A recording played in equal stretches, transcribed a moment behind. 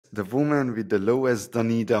the woman with the lowest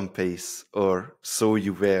DunedinPACE, or so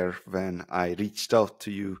you were when I reached out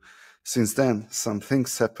to you. Since then, some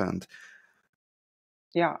things happened.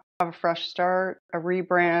 Yeah, have a fresh start, a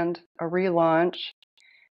rebrand, a relaunch,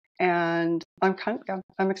 and I'm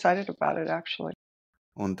excited about it, actually.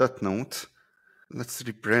 On that note, let's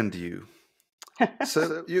rebrand you.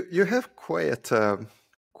 So you have quite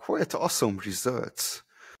awesome results.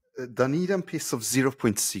 DunedinPACE of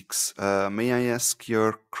 0.6. May I ask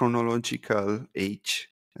your chronological age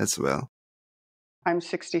as well? I'm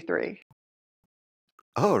 63.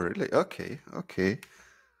 Oh, really? Okay.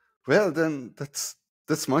 Well, then that's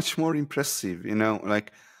much more impressive.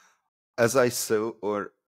 Like as I saw,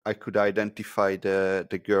 or I could identify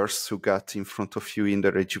the girls who got in front of you in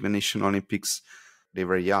the Rejuvenation Olympics. They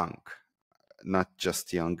were young, not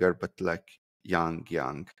just younger, but like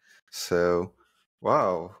young. So,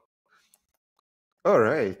 wow. All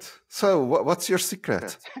right. So, what's your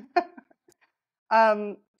secret?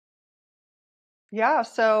 Yeah,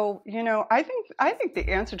 so, I think the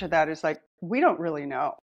answer to that is like, we don't really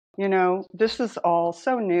know. This is all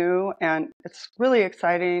so new and it's really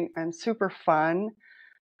exciting and super fun.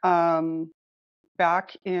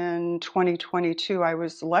 Back in 2022, I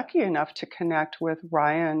was lucky enough to connect with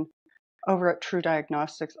Ryan over at True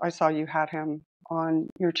Diagnostics. I saw you had him on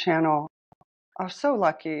your channel. I was so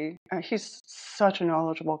lucky. He's such a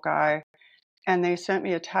knowledgeable guy. And they sent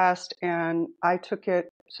me a test and I took it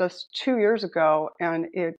just 2 years ago and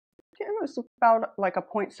it was about like a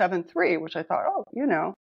 0.73, which I thought, oh,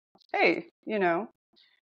 hey.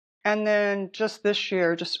 And then just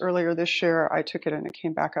earlier this year, I took it and it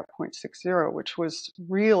came back at 0.60, which was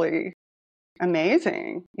really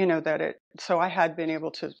amazing, so I had been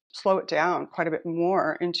able to slow it down quite a bit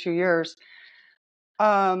more in 2 years.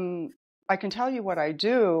 I can tell you what I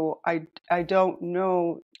do. I don't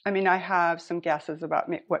know. I mean, I have some guesses about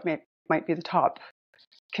what might be the top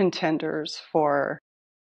contenders for,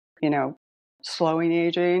 slowing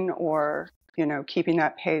aging or, keeping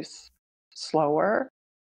that pace slower.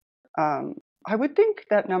 I would think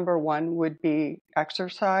that number one would be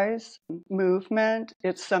exercise, movement.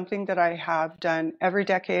 It's something that I have done every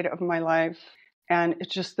decade of my life, and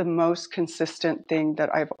it's just the most consistent thing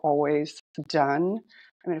that I've always done.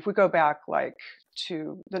 I mean, if we go back like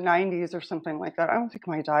to the 90s or something like that, I don't think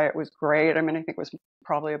my diet was great. I mean, I think it was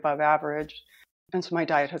probably above average. And so my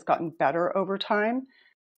diet has gotten better over time.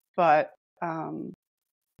 But I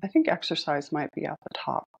think exercise might be at the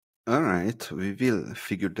top. All right, we will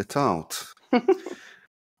figure that out.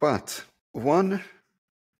 But one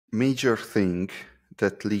major thing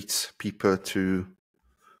that leads people to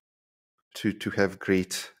have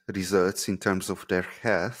great results in terms of their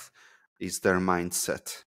health is their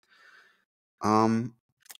mindset. From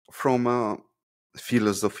a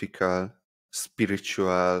philosophical,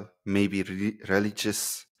 spiritual, maybe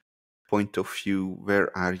religious point of view,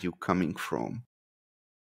 where are you coming from?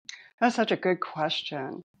 That's such a good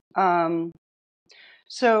question.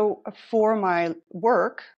 So for my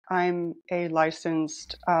work, I'm a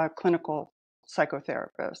licensed clinical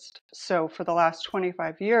psychotherapist. So for the last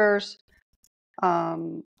 25 years,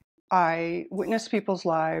 I witness people's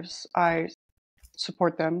lives. I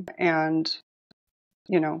support them and,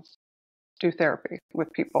 do therapy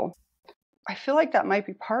with people. I feel like that might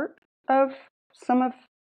be part of some of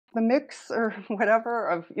the mix or whatever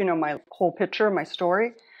of, my whole picture, my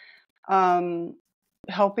story.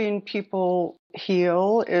 Helping people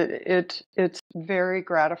heal, it's very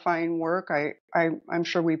gratifying work. I'm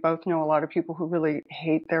sure we both know a lot of people who really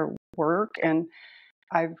hate their work, and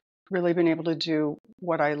I've really been able to do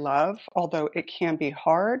what I love, although it can be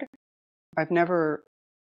hard. I've never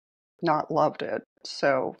not loved it.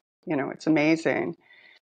 So, it's amazing.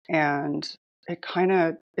 And it kind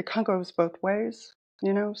of goes both ways,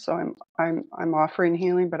 so I'm offering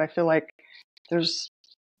healing, but I feel like there's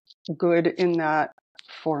good in that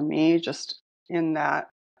for me, just in that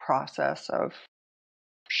process of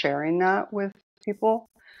sharing that with people.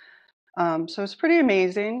 So it's pretty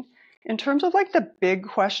amazing. In terms of like the big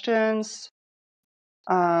questions,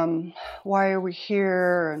 why are we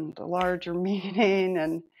here and the larger meaning,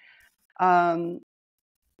 and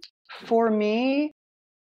for me,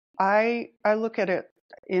 I look at it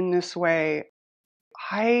in this way.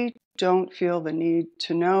 I don't feel the need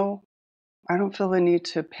to know. I don't feel the need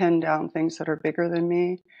to pin down things that are bigger than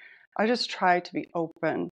me. I just try to be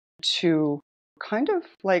open to kind of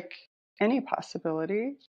like any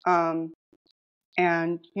possibility. And,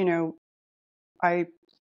 I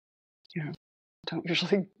don't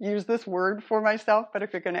usually use this word for myself, but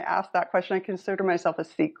if you're going to ask that question, I consider myself a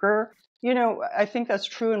seeker. I think that's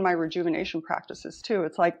true in my rejuvenation practices too.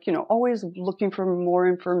 It's like, always looking for more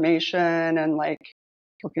information and like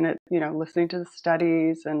looking at, listening to the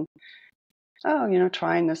studies and,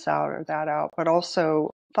 trying this out or that out, but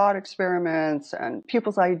also thought experiments and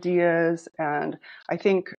people's ideas. And I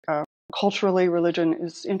think culturally, religion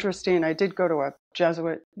is interesting. I did go to a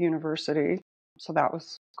Jesuit university, so that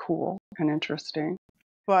was cool and interesting.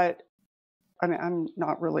 But I mean, I'm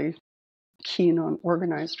not really keen on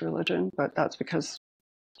organized religion, but that's because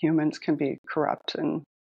humans can be corrupt and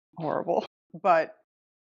horrible. But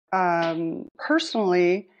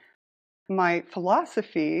personally, my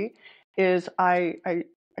philosophy is I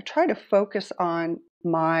try to focus on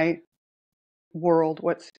my world,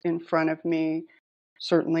 what's in front of me,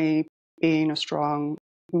 certainly being a strong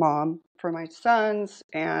mom for my sons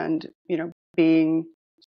and, being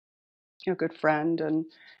a good friend and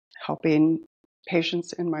helping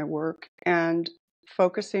patients in my work and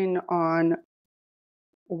focusing on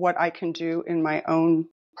what I can do in my own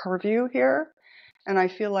purview here. And I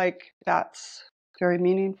feel like that's very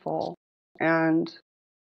meaningful and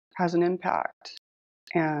has an impact.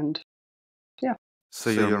 And yeah. So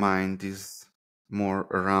your mind is more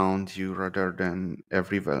around you rather than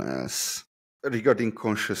everyone else. Regarding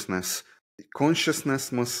consciousness,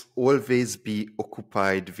 consciousness must always be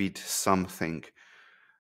occupied with something,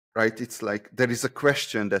 right? It's like there is a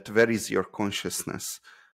question that where is your consciousness?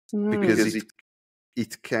 Because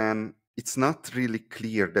it's not really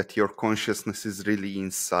clear that your consciousness is really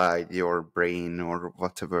inside your brain or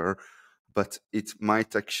whatever, but it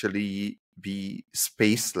might actually be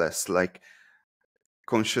spaceless. Like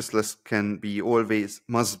consciousness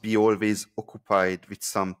must be always occupied with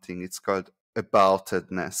something. It's called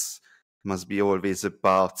aboutedness. It must be always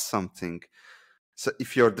about something. So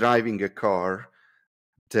if you're driving a car,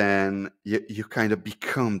 then you kind of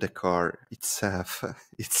become the car itself.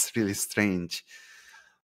 It's really strange.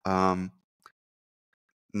 Now,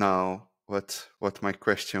 what my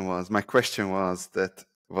question was? My question was that,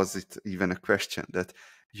 was it even a question, that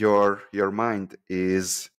your mind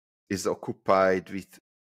is occupied with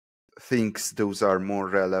things those are more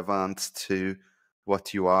relevant to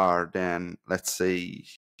what you are than, let's say,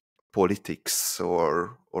 politics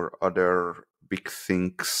or other big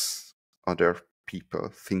things other people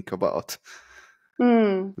think about.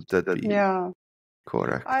 Would that be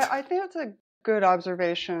correct? I think that's a good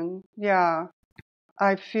observation. Yeah.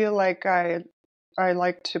 I feel like I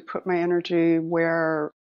like to put my energy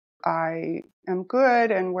where I am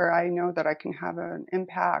good and where I know that I can have an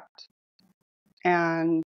impact.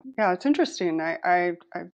 And yeah, it's interesting. I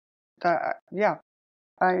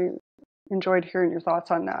enjoyed hearing your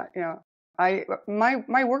thoughts on that. Yeah.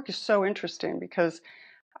 My work is so interesting because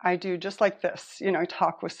I do just like this, I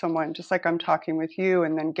talk with someone just like I'm talking with you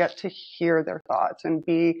and then get to hear their thoughts and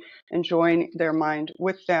be enjoying their mind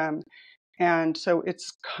with them. And so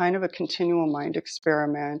it's kind of a continual mind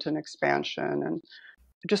experiment and expansion and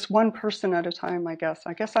just one person at a time, I guess.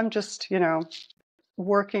 I guess I'm just,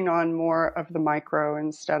 working on more of the micro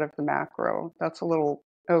instead of the macro. That's a little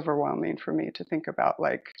overwhelming for me to think about,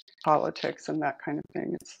 like politics and that kind of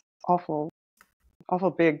thing. It's awful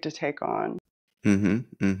big to take on.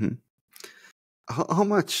 How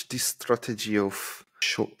much this strategy of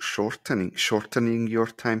shortening your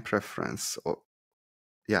time preference, or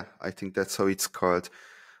yeah, I think that's how it's called,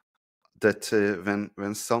 that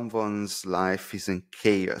when someone's life is in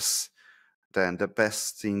chaos, then the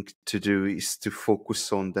best thing to do is to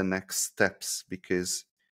focus on the next steps, because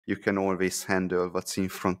you can always handle what's in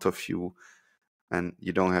front of you and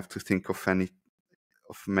you don't have to think of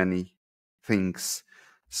many things.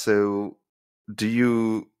 So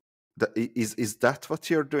is that what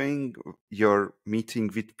you're doing? You're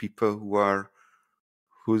meeting with people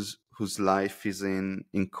whose life is in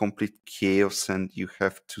complete chaos and you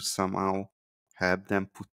have to somehow help them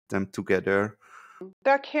put them together?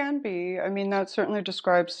 That can be. I mean, that certainly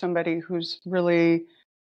describes somebody who's really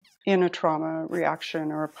in a trauma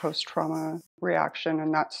reaction or a post-trauma reaction.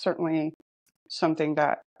 And that's certainly something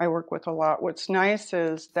that I work with a lot. What's nice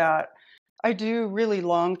is that I do really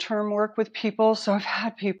long-term work with people. So I've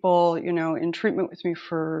had people, in treatment with me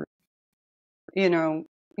for,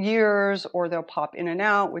 years, or they'll pop in and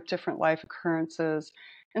out with different life occurrences.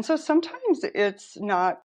 And so sometimes it's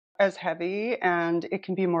not as heavy and it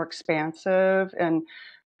can be more expansive and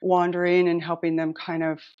wandering and helping them kind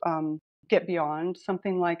of get beyond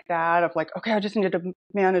something like that of like, okay, I just need to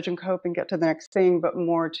manage and cope and get to the next thing, but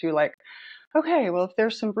more to like, okay, well, if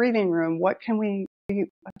there's some breathing room, what's coming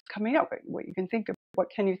up? What you can think of, what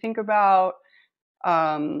can you think about?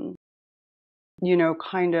 Kind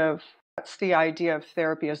of, that's the idea of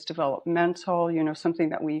therapy as developmental, something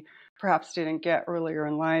that we perhaps didn't get earlier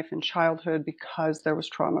in life, in childhood, because there was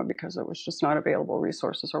trauma, because it was just not available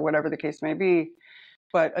resources or whatever the case may be.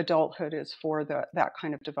 But adulthood is for that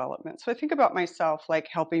kind of development. So I think about myself like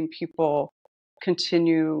helping people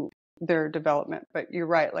continue their development. But you're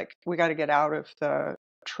right, like we got to get out of the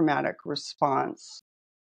traumatic response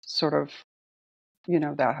sort of,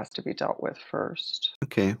 that has to be dealt with first.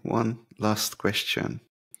 Okay, one last question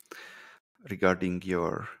regarding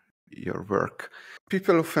your work.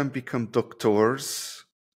 People often become doctors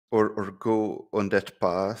or go on that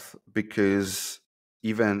path because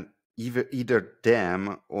either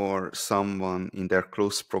them or someone in their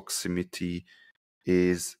close proximity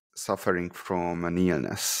is suffering from an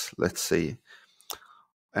illness, let's say.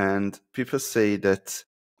 And people say that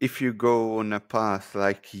if you go on a path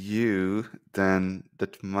like you, then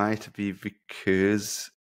that might be because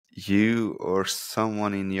you or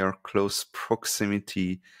someone in your close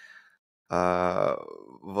proximity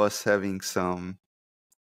was having some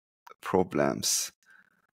problems.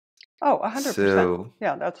 Oh, 100%. So,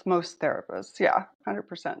 Yeah, that's most therapists. Yeah,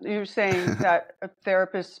 100%. You're saying that a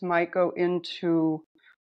therapist might go into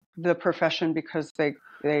the profession because they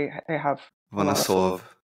have a want to lot of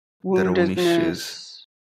solve their own issues. woundedness.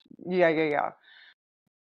 Yeah.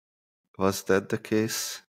 Was that the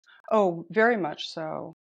case? Oh, very much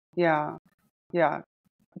so. Yeah.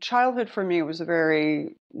 Childhood for me was a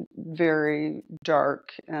very, very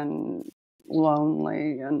dark and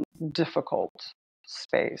lonely and difficult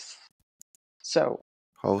space. So,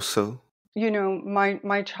 How so?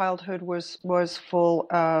 my childhood was full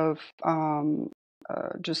of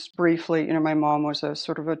just briefly, my mom was a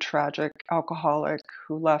sort of a tragic alcoholic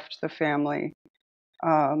who left the family,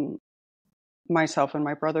 myself and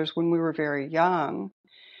my brothers, when we were very young,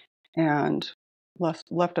 and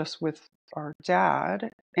left us with our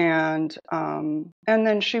dad. And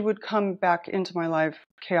then she would come back into my life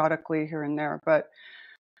chaotically here and there. But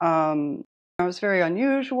I was very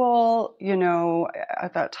unusual,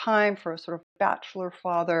 at that time for a sort of bachelor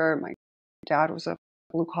father. My dad was a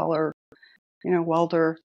blue collar,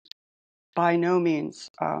 welder, by no means,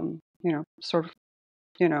 sort of,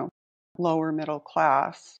 lower middle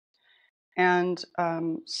class. And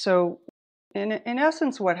so in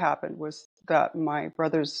essence, what happened was that my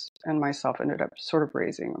brothers and myself ended up sort of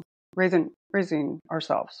raising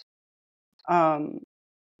ourselves.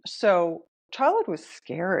 So childhood was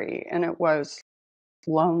scary, and it was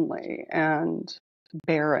lonely and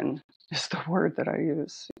barren is the word that I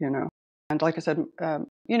use, And like I said,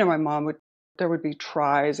 my mom there would be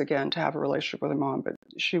tries again to have a relationship with her mom, but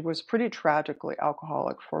she was pretty tragically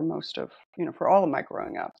alcoholic for most of, for all of my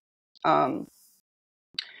growing up.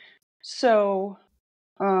 So,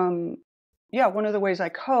 one of the ways I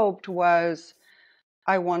coped was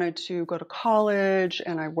I wanted to go to college,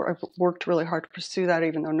 and I worked really hard to pursue that,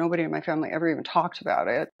 even though nobody in my family ever even talked about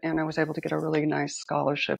it. And I was able to get a really nice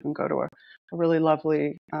scholarship and go to a really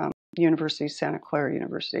lovely university, Santa Clara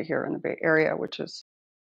University here in the Bay Area, which is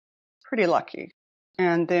pretty lucky.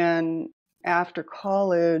 And then after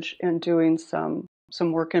college and doing some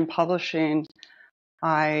work in publishing,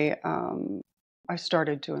 I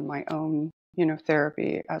started doing my own,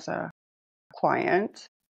 therapy as a client,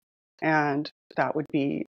 and that would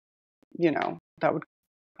be, I would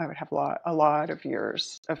have a lot of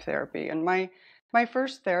years of therapy. And my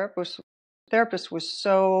first therapist was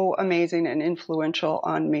so amazing and influential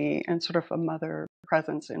on me, and sort of a mother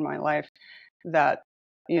presence in my life, that,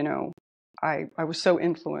 I was so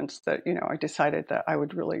influenced that, I decided that I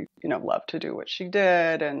would really, love to do what she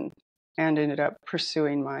did, and ended up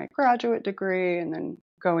pursuing my graduate degree, and then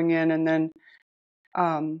going in, and then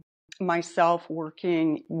myself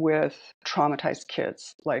working with traumatized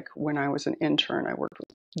kids. Like when I was an intern, I worked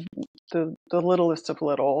with the littlest of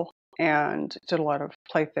little, and did a lot of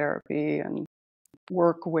play therapy and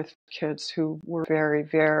work with kids who were very,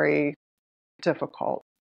 very difficult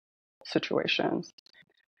situations.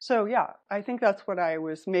 So yeah, I think that's what I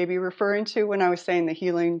was maybe referring to when I was saying the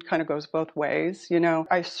healing kind of goes both ways.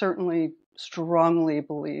 I certainly strongly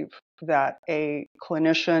believe that a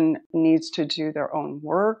clinician needs to do their own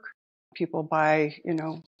work. People buy,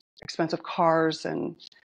 expensive cars and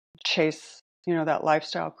chase, that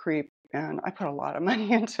lifestyle creep. And I put a lot of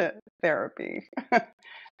money into therapy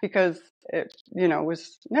because it,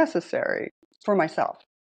 was necessary for myself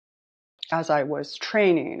as I was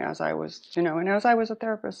training, as I was, and as I was a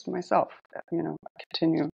therapist myself,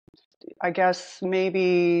 continue. I guess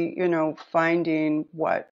maybe, finding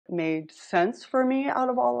what made sense for me out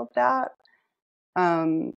of all of that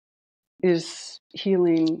is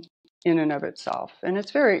healing in and of itself. And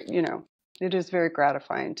it's very, it is very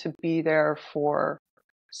gratifying to be there for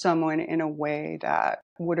someone in a way that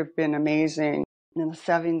would have been amazing in the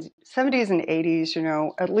 70s and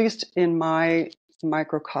 80s, at least in my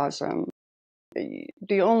microcosm.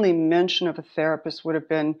 The only mention of a therapist would have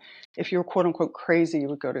been if you were quote unquote crazy, you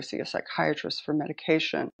would go to see a psychiatrist for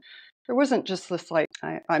medication. There wasn't just this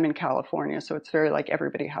I'm in California, so it's very like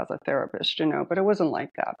everybody has a therapist, but it wasn't like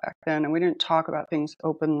that back then. And we didn't talk about things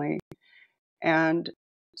openly. And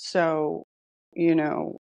so,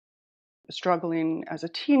 struggling as a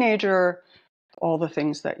teenager, all the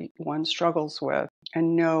things that one struggles with,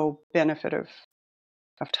 and no benefit of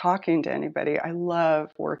talking to anybody. I love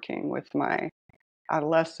working with my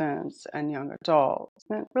adolescents and young adults,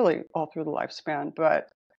 and really all through the lifespan. But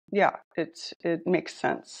yeah, it makes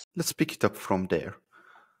sense. Let's pick it up from there.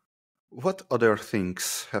 What other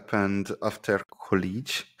things happened after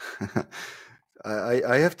college?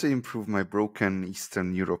 I have to improve my broken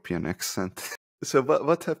Eastern European accent. So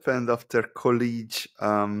what happened after college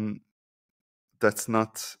that's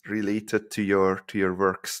not related to your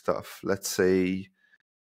work stuff? Let's say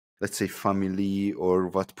family, or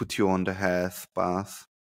what put you on the path?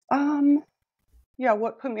 Yeah,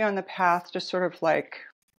 what put me on the path, just sort of like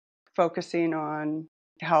focusing on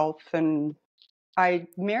health. And I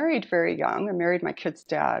married very young. I married my kid's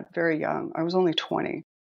dad very young. I was only 20,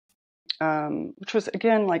 which was,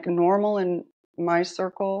 again, like normal in my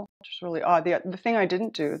circle, which is really odd. The thing I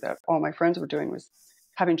didn't do that all my friends were doing was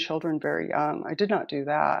having children very young. I did not do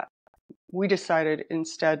that. We decided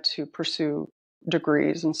instead to pursue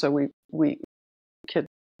degrees. And so my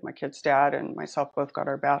kid's dad and myself both got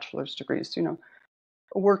our bachelor's degrees,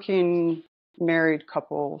 working married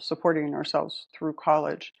couple, supporting ourselves through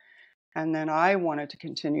college. And then I wanted to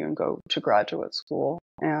continue and go to graduate school.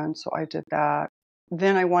 And so I did that.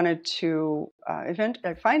 Then I wanted to, I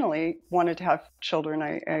finally wanted to have children.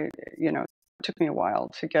 It took me a while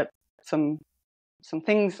to get some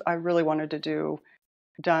things I really wanted to do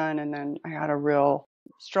done. And then I had a real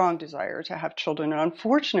strong desire to have children. And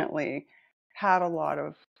unfortunately, had a lot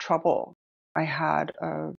of trouble. I had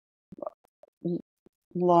a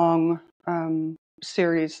long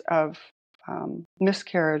series of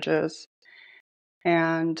miscarriages.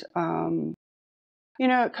 And,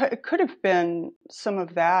 it could have been some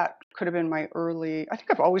of that, could have been I think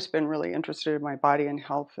I've always been really interested in my body and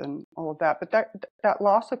health and all of that. But that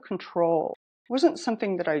loss of control wasn't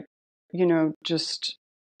something that I, just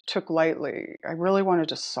took lightly. I really wanted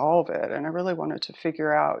to solve it. And I really wanted to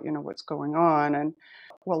figure out, what's going on. And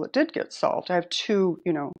well, it did get solved. I have two,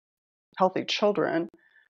 healthy children.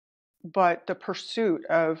 But the pursuit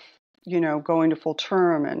of, going to full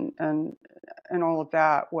term and all of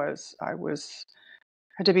that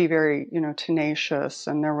had to be very, tenacious.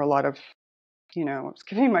 And there were a lot of, I was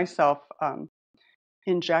giving myself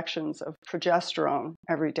injections of progesterone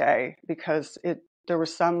every day because there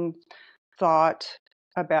was some thought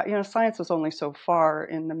about, science was only so far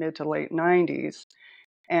in the mid to late 90s.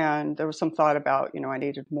 And there was some thought about, I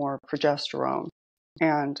needed more progesterone.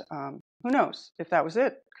 And who knows if that was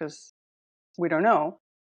it, because we don't know.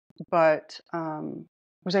 But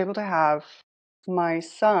was able to have my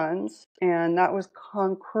sons, and that was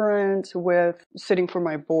concurrent with sitting for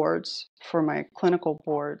my boards, for my clinical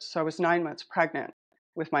boards. So I was 9 months pregnant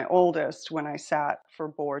with my oldest when I sat for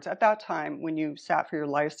boards. At that time, when you sat for your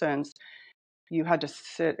license, you had to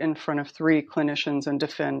sit in front of 3 clinicians and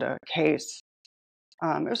defend a case.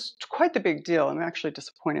 It was quite the big deal. I'm actually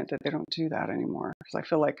disappointed that they don't do that anymore, because I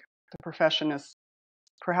feel like the profession is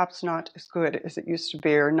perhaps not as good as it used to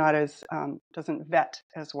be, or not as, doesn't vet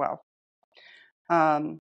as well.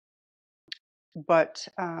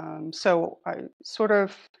 So I sort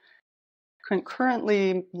of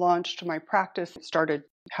concurrently launched my practice, started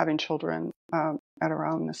having children at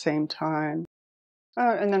around the same time.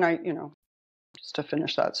 And then I, just to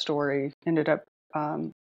finish that story, ended up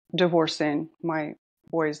divorcing my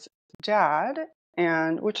boy's dad,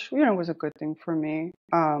 and which, was a good thing for me.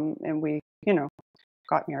 And we,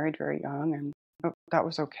 got married very young, and that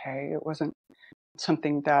was okay. It wasn't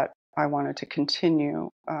something that I wanted to continue.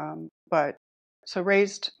 But so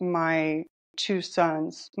raised my 2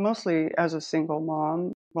 sons mostly as a single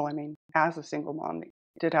mom. Well, I mean, as a single mom, they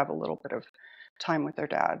did have a little bit of time with their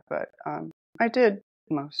dad, but I did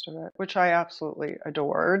most of it, which I absolutely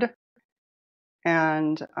adored.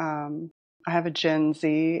 And I have a Gen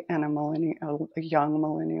Z and a young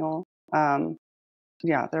millennial.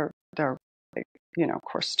 Yeah, they're like, of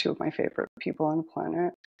course, 2 of my favorite people on the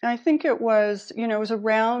planet. And I think it was, it was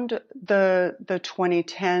around the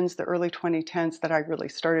 2010s, the early 2010s, that I really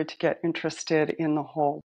started to get interested in the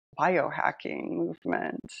whole biohacking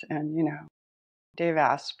movement, and, Dave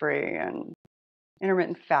Asprey and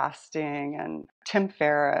intermittent fasting and Tim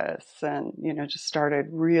Ferriss, and just started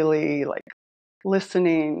really like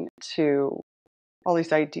listening to all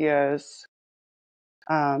these ideas,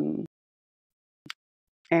 and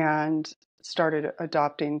started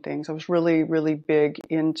adopting things. I was really, really big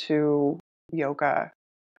into yoga,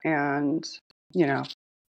 and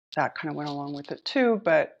that kind of went along with it too.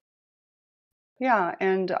 But yeah,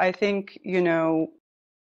 and I think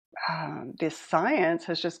this science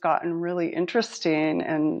has just gotten really interesting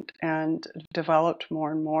and developed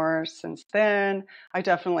more and more since then. I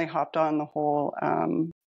definitely hopped on the whole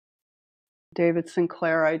David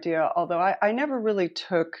Sinclair idea, although I never really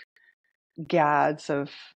took gads of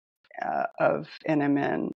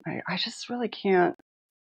NMN. I just really can't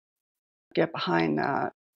get behind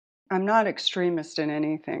that. I'm not extremist in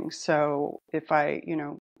anything, so if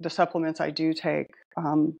the supplements I do take,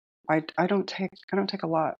 I don't take a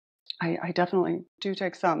lot. I definitely do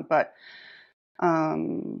take some, but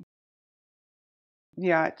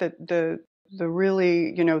yeah, the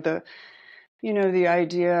really the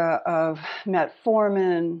idea of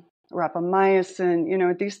metformin,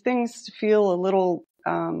 rapamycin, these things feel a little.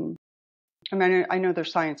 I mean, I know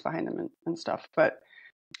there's science behind them and stuff, but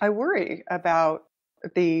I worry about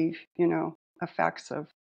the effects of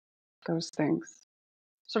those things.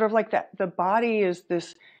 Sort of like that, the body has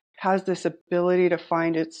this ability to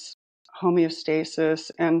find its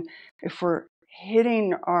homeostasis, and if we're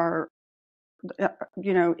hitting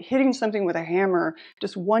hitting something with a hammer,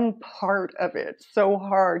 just one part of it so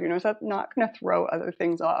hard, is that not going to throw other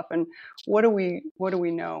things off? And what do we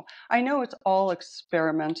know? I know it's all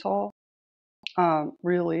experimental,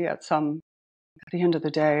 really, at the end of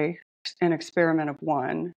the day, an experiment of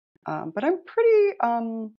one. But I'm pretty,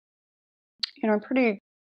 I'm pretty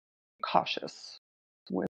cautious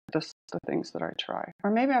with the things that I try.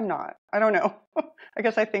 Or maybe I'm not. I don't know. I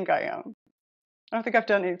guess I think I am. I don't think I've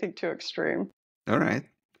done anything too extreme. All right.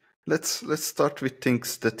 Let's start with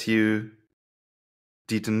things that you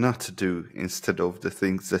did not do instead of the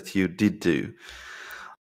things that you did do.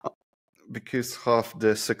 Because half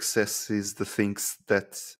the success is the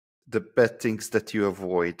bad things that you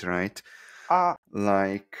avoid, right?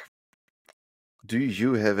 Like, do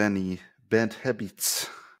you have any bad habits,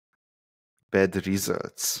 bad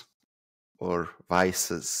results, or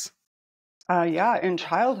vices? Yeah, in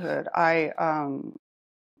childhood,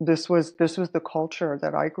 this was the culture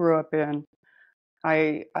that I grew up in.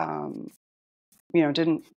 I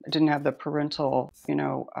didn't have the parental, I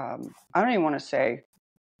don't even want to say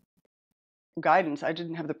guidance. I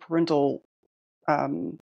didn't have the parental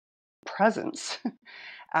presence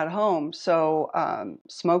at home. So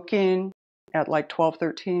smoking at like 12,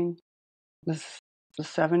 13, the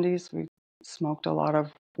 70s, we smoked a lot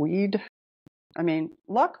of weed. I mean,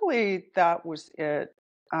 luckily that was it.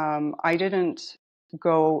 I didn't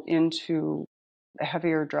go into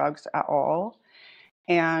heavier drugs at all.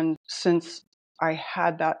 And since I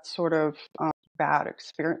had that sort of bad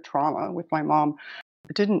experience, trauma with my mom,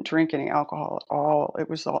 I didn't drink any alcohol at all. It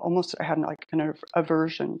was almost, I had like an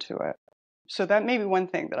aversion to it. So that may be one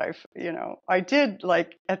thing that I did,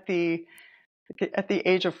 like at the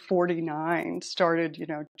age of 49, started,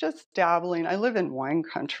 just dabbling. I live in wine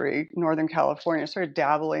country, Northern California. I started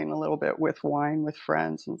dabbling a little bit with wine with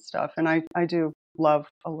friends and stuff. And I do love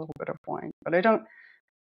a little bit of wine, but I don't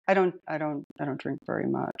drink very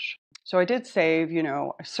much. So I did save, I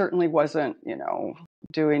certainly wasn't,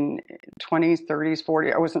 doing 20s, 30s,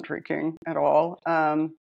 40s. I wasn't drinking at all.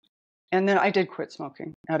 And then I did quit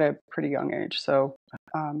smoking at a pretty young age. So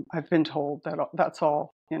I've been told that that's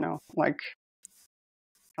all, like,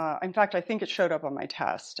 in fact, I think it showed up on my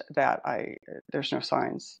test that there's no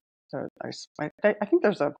signs. So I think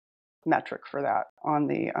there's a metric for that on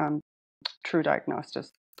the true diagnostic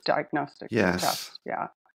Yes. test. Yeah.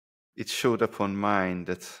 It showed up on mine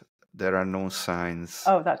that there are no signs.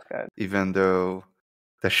 Oh, that's good. Even though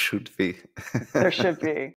there should be. There should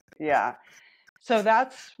be. Yeah. So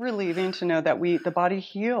that's relieving to know that the body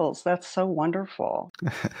heals. That's so wonderful.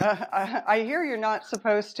 I hear you're not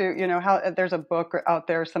supposed to, how there's a book out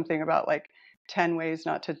there, something about like 10 ways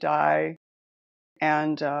not to die.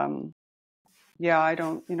 And yeah, I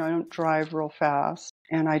don't drive real fast,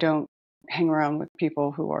 and I don't hang around with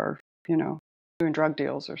people who are, doing drug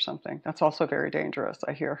deals or something. That's also very dangerous,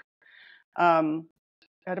 I hear. At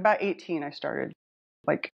about 18, I started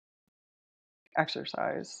like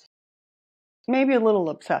exercise. Maybe a little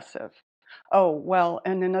obsessive. Oh, well,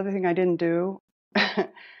 and another thing I didn't do at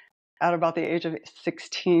about the age of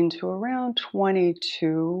 16 to around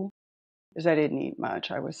 22 is I didn't eat much.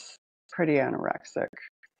 I was pretty anorexic,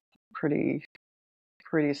 pretty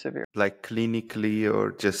pretty severe. Like clinically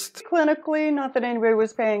or just? Clinically, not that anybody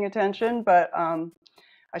was paying attention, but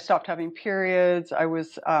I stopped having periods. I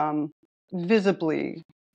was visibly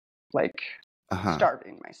like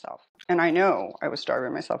starving myself. And I know I was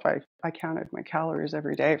starving myself. I counted my calories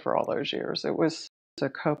every day for all those years. It was a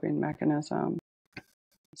coping mechanism.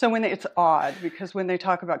 So it's odd because when they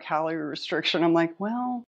talk about calorie restriction, I'm like,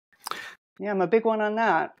 well, yeah, I'm a big one on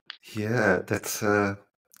that. Yeah, that's, I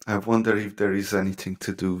wonder if there is anything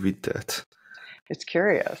to do with that. It's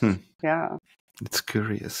curious. Yeah. It's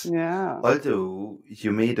curious. Yeah. Although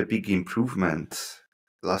you made a big improvement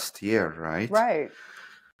last year, right? Right.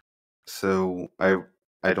 So I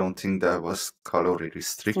don't think that was calorie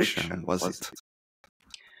restriction, was it?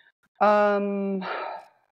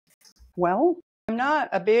 Well, I'm not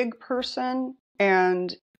a big person,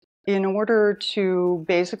 and in order to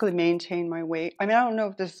basically maintain my weight, I mean, I don't know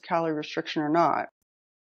if this is calorie restriction or not,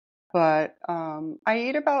 but I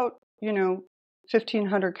eat about,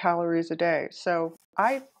 1,500 calories a day. So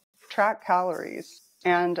I track calories,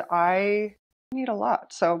 and I eat a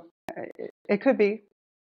lot. So it could be.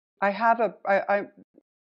 I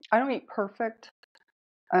don't eat perfect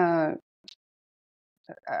at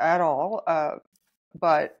all,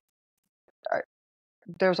 but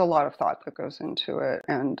there's a lot of thought that goes into it,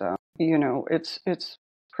 and it's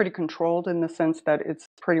pretty controlled in the sense that it's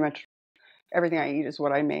pretty much everything I eat is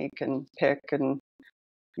what I make and pick and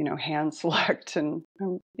hand select, and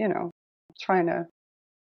trying to.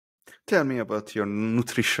 Tell me about your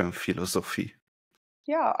nutrition philosophy.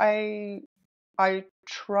 Yeah, I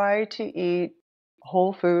try to eat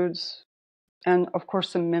whole foods, and of course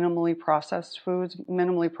some minimally processed foods.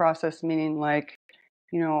 Minimally processed meaning like,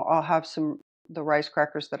 I'll have the rice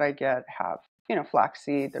crackers that I get have,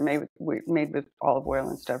 flaxseed. They're made with olive oil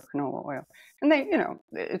instead of canola oil. And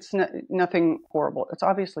it's nothing horrible. It's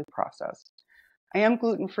obviously processed. I am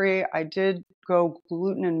gluten-free. I did go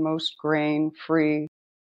gluten and most grain-free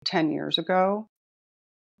 10 years ago.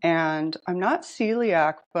 And I'm not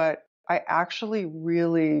celiac, but I actually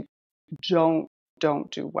really don't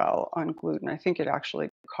do well on gluten. I think it actually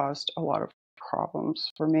caused a lot of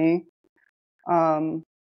problems for me.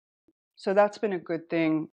 So that's been a good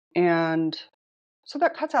thing. And so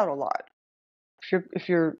that cuts out a lot. If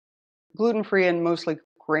you're gluten-free and mostly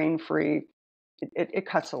grain-free, it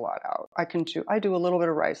cuts a lot out. I do a little bit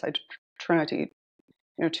of rice. I try not to eat,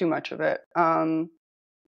 too much of it.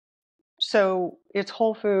 So it's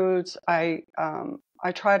whole foods. I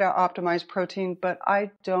try to optimize protein, but I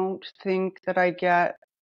don't think that I get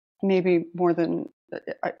maybe more than,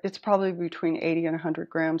 it's probably between 80 and 100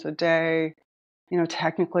 grams a day.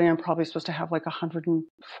 Technically I'm probably supposed to have like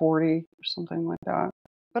 140 or something like that.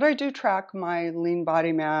 But I do track my lean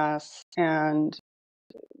body mass, and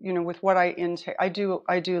with what I intake, I do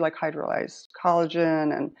like hydrolyzed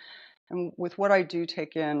collagen, and with what I do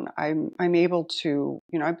take in, I'm able to,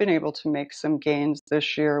 I've been able to make some gains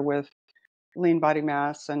this year with lean body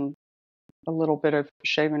mass and a little bit of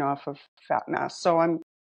shaving off of fat mass. So I'm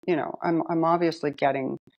obviously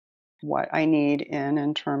getting what I need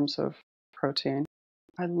in terms of protein.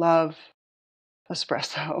 I love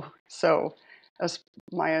espresso. So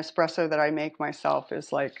my espresso that I make myself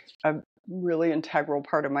is like a really integral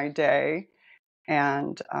part of my day.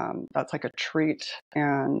 And that's like a treat.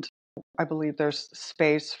 And I believe there's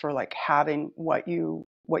space for like having what you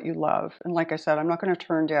love. And like I said, I'm not going to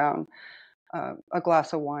turn down a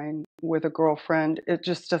glass of wine with a girlfriend. It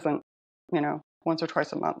just doesn't, once or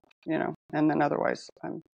twice a month, and then otherwise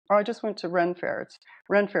I just went to Ren Fair. It's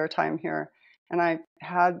Ren Fair time here. And I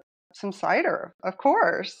had some cider, of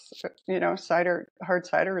course. Hard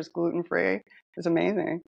cider is gluten-free. It's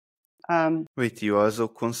amazing. Wait, you also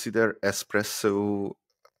consider espresso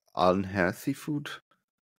unhealthy food?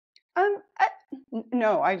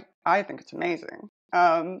 No, I think it's amazing.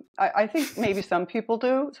 I think maybe some people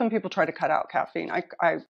do. Some people try to cut out caffeine.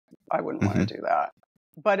 I wouldn't want to do that.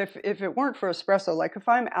 But if it weren't for espresso, like if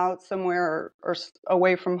I'm out somewhere or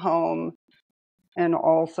away from home and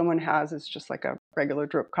all someone has is just like a regular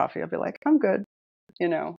drip coffee, I'll be like, I'm good.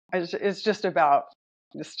 It's just about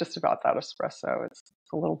that espresso. It's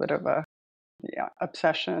a little bit of a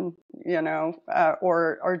obsession,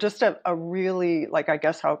 or just a really, like, I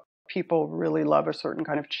guess how people really love a certain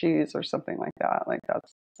kind of cheese or something like that. Like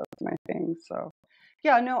that's my thing. So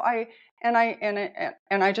yeah, no, I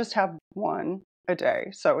just have one a day.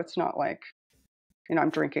 So it's not like, I'm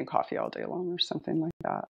drinking coffee all day long or something like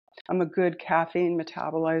that. I'm a good caffeine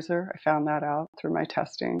metabolizer. I found that out through my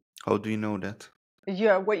testing. How do you know that?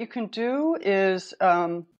 Yeah, what you can do is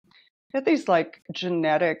get these like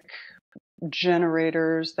genetic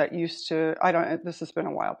generators that used to, this has been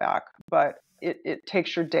a while back, but it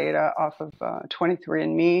takes your data off of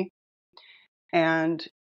 23andMe, and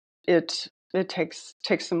it takes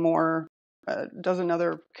some more, does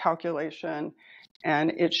another calculation,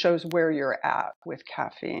 and it shows where you're at with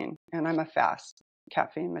caffeine. And I'm a fast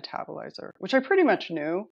caffeine metabolizer, which I pretty much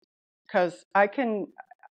knew, because I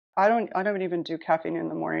don't even do caffeine in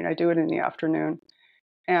the morning. I do it in the afternoon.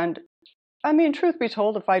 And I mean, truth be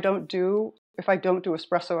told, if I don't do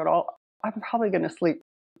espresso at all, I'm probably going to sleep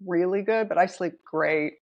really good, but I sleep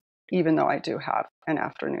great even though I do have an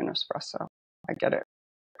afternoon espresso. I get it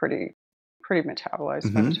pretty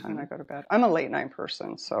metabolized by the time I go to bed. I'm a late night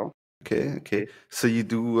person, so. Okay. So you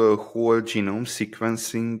do whole genome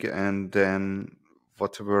sequencing, and then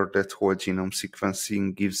whatever that whole genome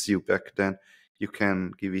sequencing gives you back then, you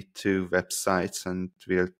can give it to websites and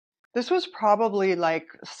will. This was probably like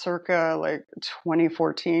circa like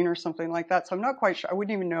 2014 or something like that. So I'm not quite sure. I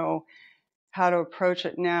wouldn't even know how to approach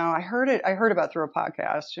it now. I heard about through a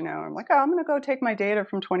podcast, I'm like, oh, I'm going to go take my data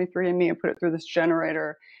from 23andMe and put it through this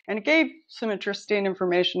generator. And it gave some interesting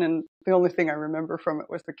information. And the only thing I remember from it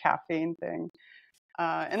was the caffeine thing.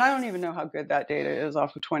 And I don't even know how good that data is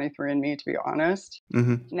off of 23andMe, to be honest.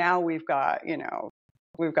 Mm-hmm. Now we've got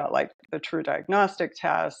like the True Diagnostic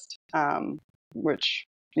test, which,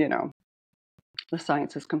 the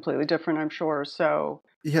science is completely different, I'm sure. So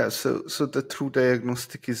yeah, so the True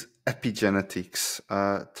Diagnostic is epigenetics.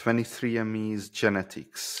 23andMe is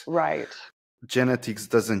genetics. Right. Genetics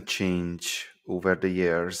doesn't change over the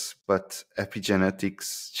years, but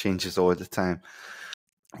epigenetics changes all the time.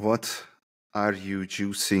 What are you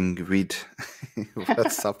juicing with?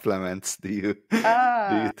 What supplements do you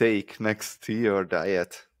take next to your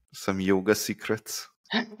diet? Some yoga secrets?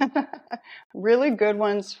 Really good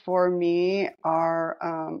ones for me are,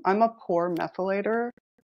 I'm a poor methylator.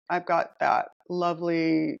 I've got that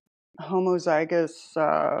lovely homozygous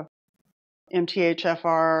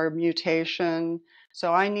MTHFR mutation.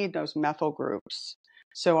 So I need those methyl groups.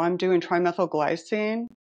 So I'm doing trimethylglycine,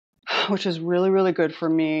 which is really, really good for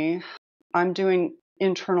me. I'm doing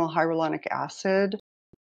internal hyaluronic acid,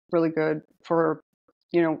 really good for,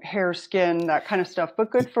 hair, skin, that kind of stuff,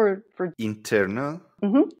 but good for internal.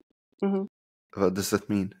 Mm-hmm. Mm-hmm. What does that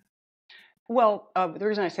mean? Well, the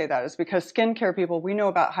reason I say that is because skincare people, we know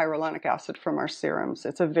about hyaluronic acid from our serums.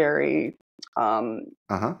 It's a very common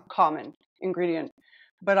ingredient,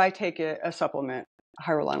 but I take a supplement,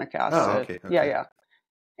 hyaluronic acid. Oh, okay. Yeah.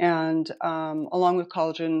 And along with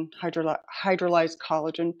collagen, hydrolyzed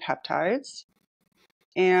collagen peptides.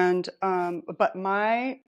 And but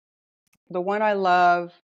the one I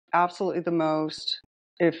love absolutely the most,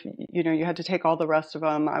 if you had to take all the rest of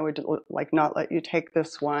them, I would like not let you take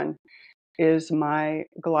this one, is my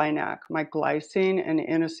Glynac, my glycine and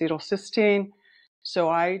N-acetylcysteine. So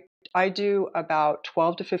I do about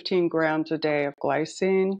 12 to 15 grams a day of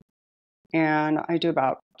glycine, and I do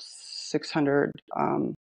about 600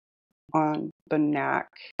 on the NAC.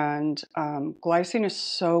 And glycine is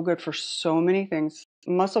so good for so many things: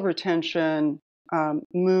 muscle retention,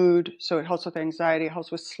 mood. So it helps with anxiety, it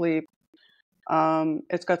helps with sleep.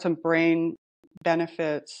 It's got some brain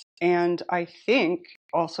benefits, and I think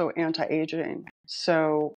also anti-aging.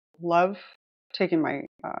 So love taking my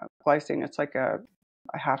glycine. It's like I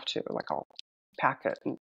have to, like, I'll pack it,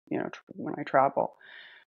 and when I travel.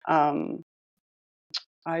 I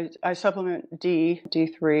supplement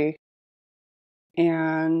D3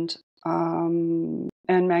 and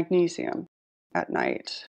magnesium at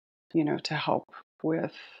night, to help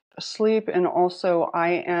with sleep. And also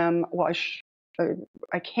I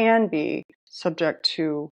can be subject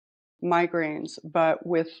to migraines, but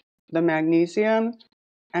with the magnesium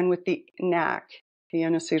and with the NAC, the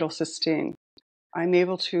N-acetylcysteine, I'm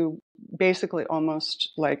able to basically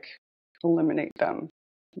almost like eliminate them.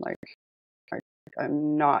 Like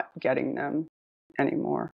I'm not getting them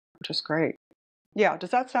anymore, which is great. Yeah, does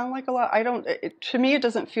that sound like a lot? To me, it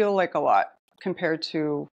doesn't feel like a lot compared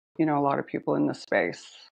to, a lot of people in this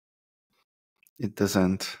space. It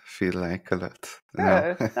doesn't feel like a lot. Good.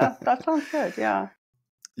 No. That sounds good. Yeah.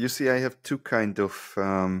 You see, I have two kind of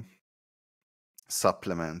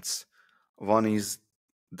supplements. One is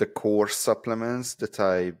the core supplements that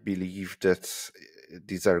I believe that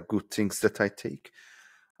these are good things that I take.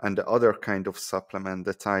 And the other kind of supplement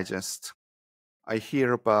that I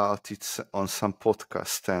hear about it on some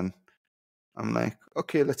podcast, and I'm like,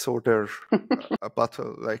 okay, let's order a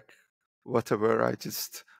bottle, like whatever. I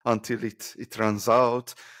just, until it runs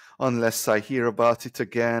out, unless I hear about it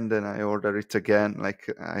again, then I order it again.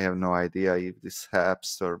 Like, I have no idea if this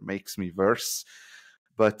helps or makes me worse.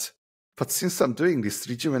 But since I'm doing this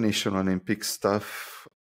Rejuvenation Olympic stuff,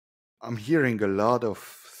 I'm hearing a lot of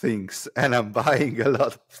things, and I'm buying a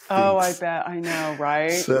lot of Oh, I things. bet. I know,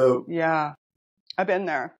 right? So Yeah. I've been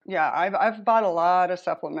there. Yeah, I've bought a lot of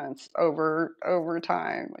supplements over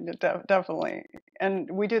time. Definitely.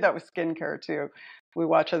 And we do that with skincare too. We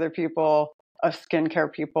watch other people,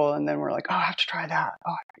 skincare people, and then we're like, oh, I have to try that.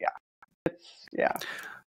 Oh, yeah. Yeah.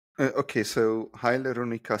 okay, so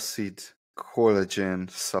hyaluronic acid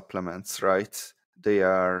collagen supplements, right? They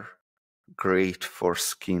are great for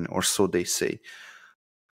skin, or so they say.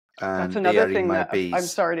 That's And they another are in thing my that I'm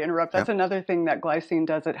base. sorry to interrupt. Yeah. That's another thing that glycine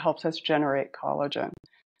does. It helps us generate collagen.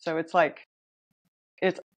 So it's like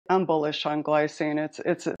I'm bullish on glycine.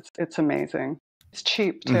 It's amazing. It's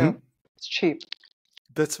cheap too. It's cheap.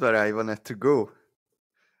 That's where I wanted to go,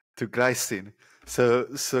 to glycine. So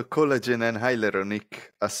collagen and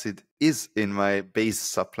hyaluronic acid is in my base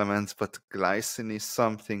supplements, but glycine is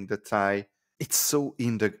something that it's so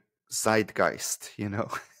in the zeitgeist, and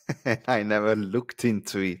I never looked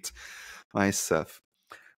into it myself.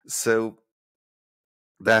 So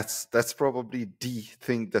that's probably the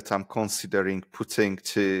thing that I'm considering putting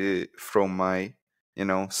to from my,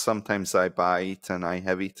 sometimes I buy it and I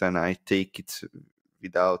have it and I take it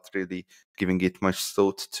without really giving it much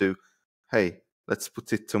thought to, hey, let's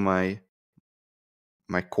put it to my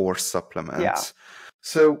core Yeah. supplements.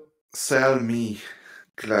 So sell me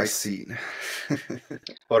glycine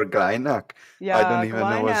or Glynac. I don't Yeah, even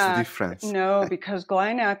know what's the Glynac. difference. No, because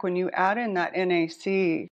Glynac, when you add in that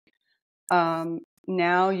NAC,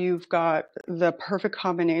 now you've got the perfect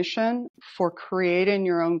combination for creating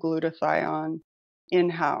your own glutathione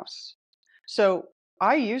in-house. So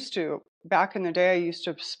back in the day, I used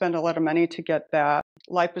to spend a lot of money to get that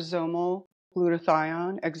liposomal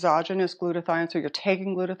glutathione, exogenous glutathione. So you're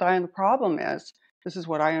taking glutathione. The problem is, this is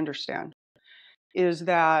what I understand, is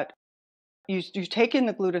that you take in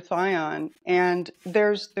the glutathione and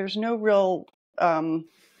there's no real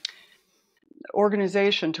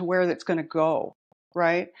organization to where that's going to go,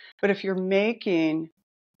 right? But if you're making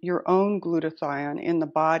your own glutathione in the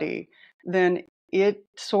body, then it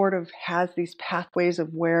sort of has these pathways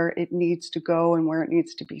of where it needs to go and where it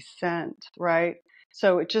needs to be sent, right?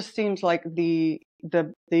 So it just seems like the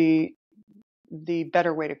better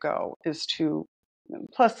way to go is to,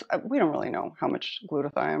 plus we don't really know how much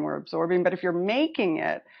glutathione we're absorbing, but if you're making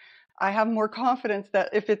it, I have more confidence that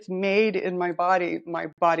if it's made in my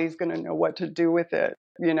body's going to know what to do with it,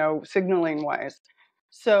 signaling wise.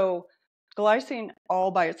 So glycine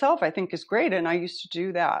all by itself, I think, is great. And I used to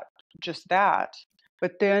do just that.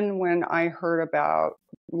 But then when I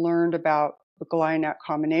learned about the Glynac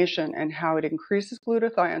combination and how it increases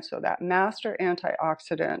glutathione, so that master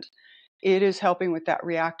antioxidant, it is helping with that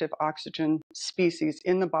reactive oxygen species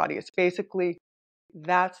in the body. It's basically,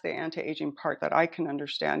 that's the anti-aging part that I can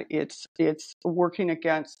understand. It's working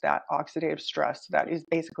against that oxidative stress that is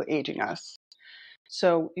basically aging us.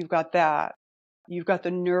 So you've got that. You've got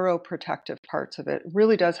the neuroprotective parts of it. It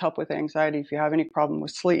really does help with anxiety. If you have any problem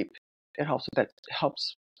with sleep, it helps with it. It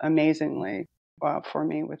helps amazingly for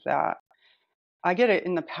me with that. I get it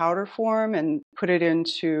in the powder form and put it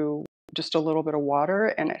into just a little bit of water,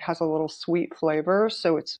 and it has a little sweet flavor,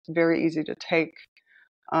 so it's very easy to take.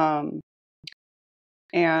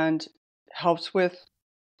 And helps with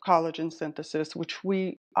collagen synthesis, which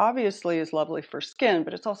we obviously is lovely for skin,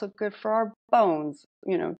 but it's also good for our bones,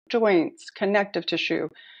 joints, connective tissue.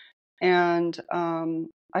 And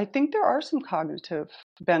I think there are some cognitive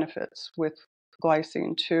benefits with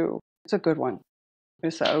glycine too. It's a good one.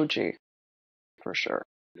 It's the OG for sure.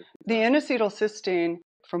 The N-acetylcysteine,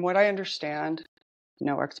 from what I understand,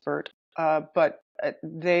 no expert, but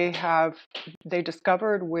they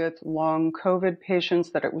discovered with long COVID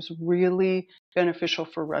patients that it was really beneficial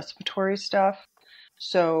for respiratory stuff.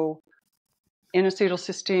 So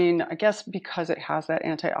N-acetylcysteine, I guess because it has that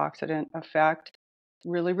antioxidant effect,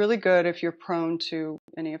 really, really good if you're prone to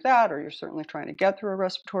any of that, or you're certainly trying to get through a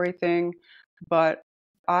respiratory thing. But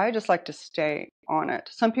I just like to stay on it.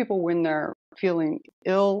 Some people, when they're feeling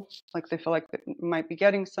ill, like they feel like they might be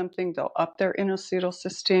getting something, they'll up their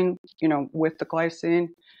N-acetylcysteine, with the glycine.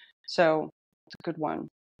 So it's a good one.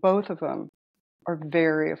 Both of them are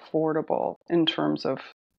very affordable in terms of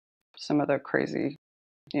some of the crazy,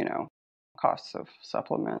 costs of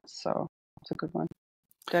supplements. So it's a good one.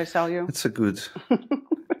 Did I sell you? It's a good,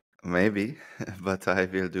 maybe, but I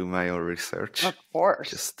will do my own research. Of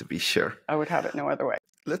course. Just to be sure. I would have it no other way.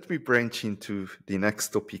 Let me branch into the next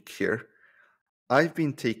topic here. I've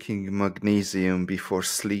been taking magnesium before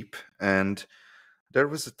sleep, and there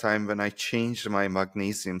was a time when I changed my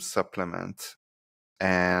magnesium supplement,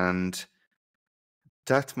 and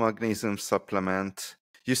that magnesium supplement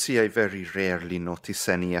You see, I very rarely notice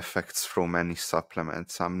any effects from any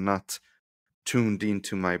supplements. I'm not tuned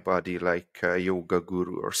into my body like a yoga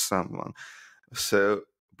guru or someone. So,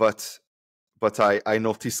 but I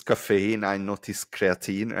noticed caffeine, I noticed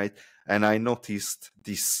creatine, right? And I noticed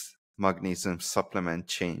this magnesium supplement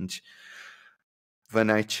change. When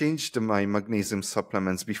I changed my magnesium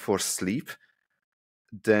supplements before sleep,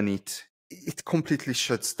 then it completely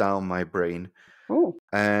shuts down my brain. Ooh.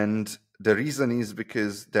 And the reason is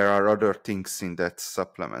because there are other things in that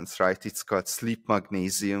supplements, right? It's got sleep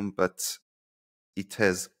magnesium, but it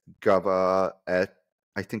has GABA,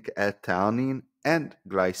 I think L-theanine and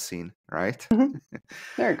glycine, right? Mm-hmm.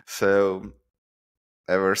 There you go. So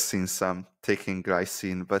ever since I'm taking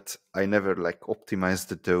glycine, but I never like optimize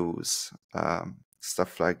the dose,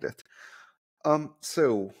 stuff like that.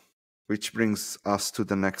 So which brings us to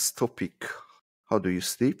the next topic. How do you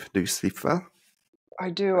sleep? Do you sleep well? I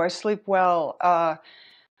do. I sleep well,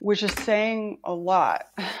 which is saying a lot.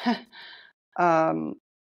 um,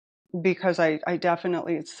 because I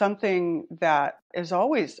definitely, it's something that is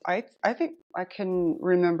always, I think I can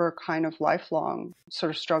remember kind of lifelong sort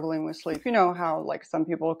of struggling with sleep. You know how like some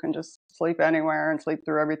people can just sleep anywhere and sleep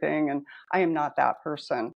through everything, and I am not that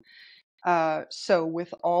person. So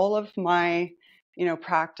with all of my,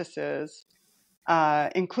 practices,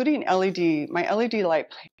 including my LED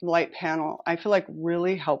light panel, I feel like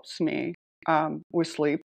really helps me with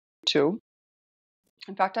sleep too.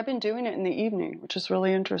 In fact, I've been doing it in the evening, which is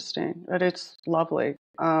really interesting. But it's lovely.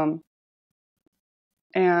 And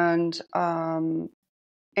the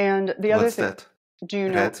other What's thing, that? do you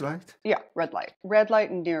know? Red light? Yeah, red light,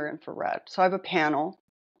 and near infrared. So I have a panel,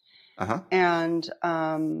 Uh-huh. and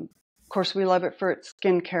of course we love it for its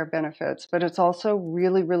skincare benefits, but it's also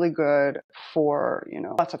really, really good for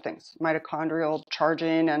lots of things, mitochondrial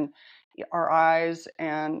charging and our eyes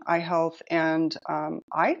and eye health. And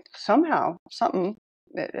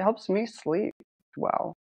it helps me sleep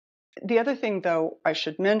well. The other thing, though, I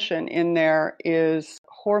should mention in there is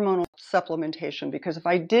hormonal supplementation, because if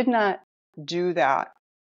I did not do that,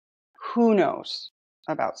 who knows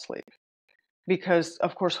about sleep? Because,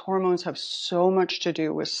 of course, hormones have so much to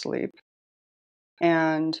do with sleep.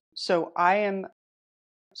 And so I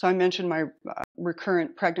mentioned my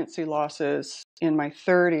recurrent pregnancy losses in my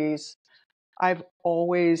 30s. I've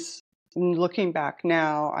always, looking back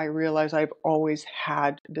now, I realize I've always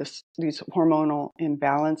had these hormonal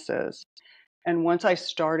imbalances. And once I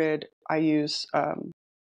started, I use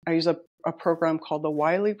a program called the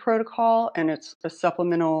Wiley Protocol, and it's the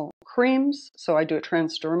supplemental creams. So I do it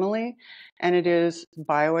transdermally, and it is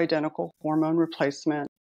bioidentical hormone replacement.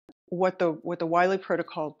 What the Wiley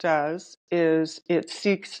Protocol does is it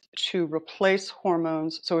seeks to replace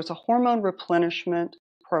hormones. So it's a hormone replenishment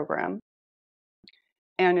program,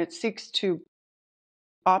 and it seeks to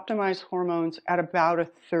optimize hormones at about a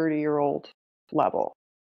 30-year-old level.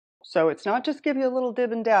 So it's not just give you a little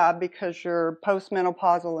dib and dab because you're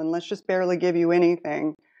postmenopausal and let's just barely give you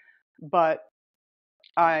anything, but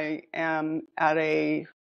I am at a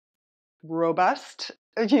robust,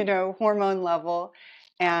 hormone level,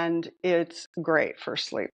 and it's great for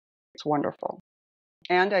sleep. It's wonderful.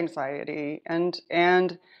 And anxiety and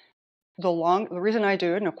the reason I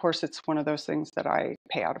do it, and of course it's one of those things that I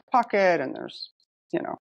pay out of pocket and there's,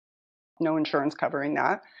 no insurance covering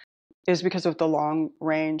that, is because of the long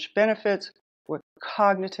range benefits with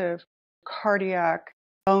cognitive, cardiac,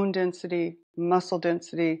 bone density, muscle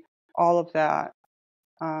density, all of that.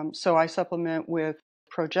 So I supplement with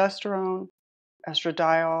progesterone,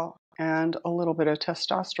 estradiol, and a little bit of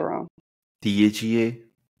testosterone. DHEA?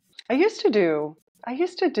 I used to do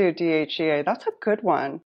DHEA. That's a good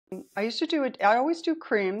one. I used to do it. I always do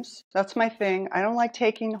creams. That's my thing. I don't like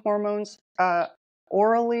taking hormones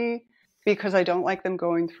orally because I don't like them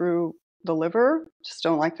going through the liver. Just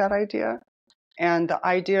don't like that idea. And the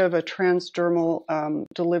idea of a transdermal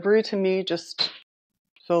delivery to me just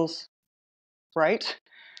feels right.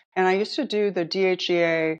 And I used to do the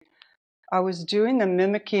DHEA. I was doing the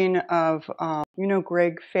mimicking of,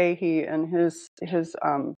 Greg Fahey and his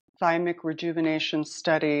thymic rejuvenation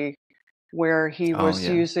study, where he Oh, was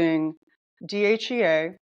yeah. using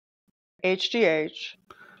DHEA, HGH.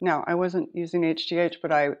 Now, I wasn't using HGH,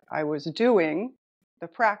 but I was doing the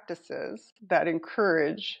practices that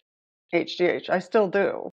encourage HGH. I still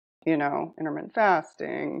do, intermittent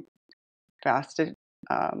fasting, fasted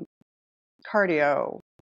cardio,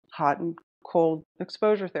 hot and cold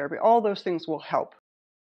exposure therapy. All those things will help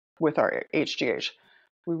with our HGH.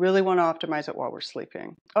 We really want to optimize it while we're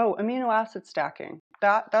sleeping. Oh, amino acid stacking.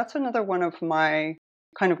 That's another one of my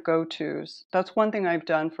kind of go-tos. That's one thing I've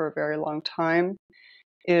done for a very long time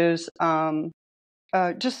is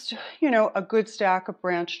just, a good stack of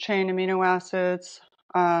branched chain amino acids,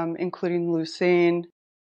 including leucine.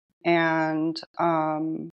 And I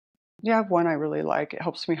have one I really like. It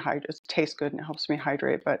helps me hydrate. It tastes good and it helps me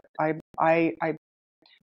hydrate. But I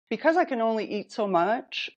because I can only eat so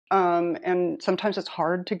much, and sometimes it's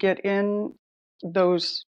hard to get in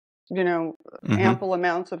those, ample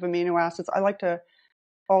amounts of amino acids. I like to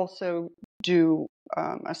also do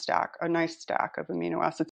a nice stack of amino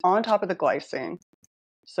acids on top of the glycine.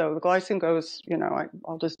 So the glycine goes,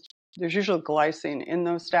 there's usually glycine in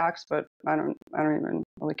those stacks, but I don't even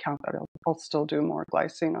really count that. I'll still do more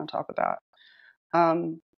glycine on top of that.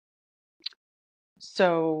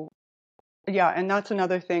 So yeah, and that's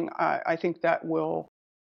another thing I think that will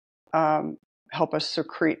help us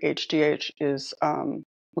secrete HDH is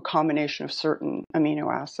a combination of certain amino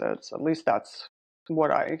acids. At least that's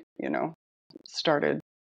what I, started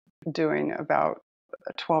doing about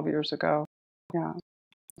 12 years ago. Yeah.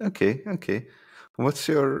 Okay. What's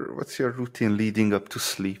your routine leading up to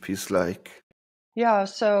sleep is like? Yeah,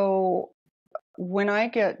 so when I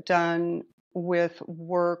get done with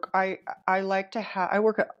work, I like to have I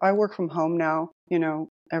work from home now,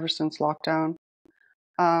 ever since lockdown.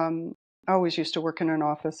 I always used to work in an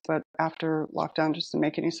office, but after lockdown just didn't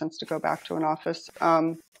make any sense to go back to an office.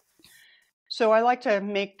 So I like to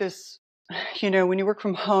make this, when you work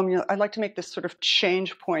from home, I like to make this sort of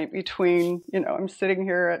change point between, I'm sitting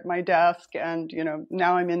here at my desk and,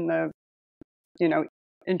 now I'm in the,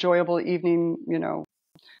 enjoyable evening,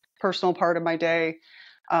 personal part of my day.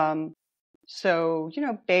 So,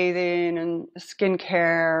 bathing and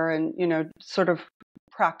skincare and, sort of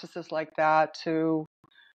practices like that to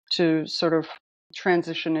sort of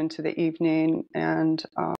transition into the evening and,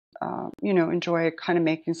 enjoy kind of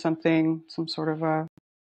making some sort of a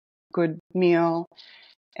good meal.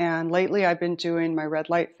 And lately I've been doing my red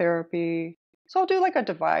light therapy. So I'll do like a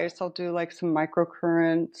device. I'll do like some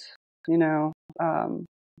microcurrent,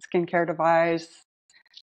 skincare device,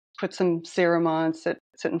 put some serum on, sit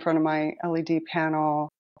in front of my LED panel,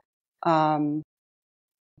 and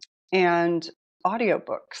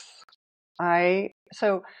audiobooks. I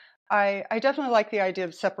definitely like the idea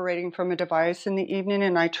of separating from a device in the evening,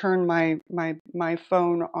 and I turn my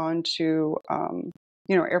phone onto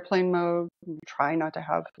airplane mode. Try not to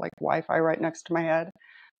have like Wi-Fi right next to my head,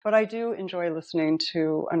 but I do enjoy listening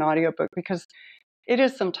to an audiobook because it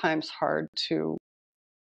is sometimes hard to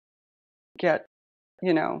get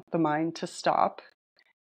the mind to stop.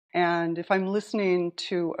 And if I'm listening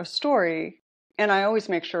to a story, and I always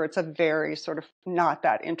make sure it's a very sort of not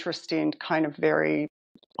that interesting kind of very,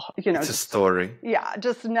 It's a story. Yeah,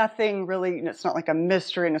 just nothing really. It's not like a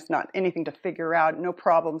mystery and it's not anything to figure out, no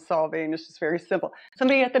problem solving. It's just very simple.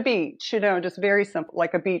 Somebody at the beach, just very simple,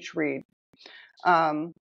 like a beach read.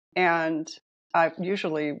 And I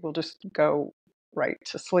usually will just go right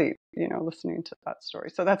to sleep, listening to that story.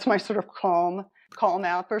 So that's my sort of calm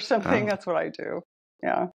app or something. That's what I do.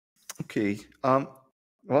 Yeah. Okay.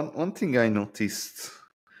 One thing I noticed.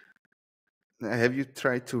 Have you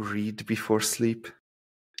tried to read before sleep?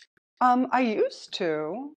 I used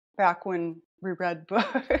to back when we read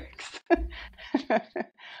books.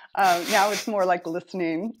 Now it's more like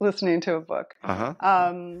listening to a book.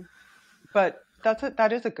 But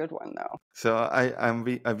that is a good one though. So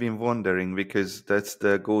I've been wondering because that's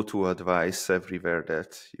the go-to advice everywhere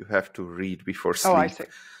that you have to read before sleep. Oh, I see.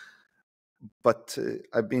 But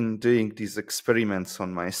I've been doing these experiments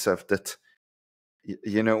on myself that,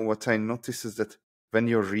 what I notice is that when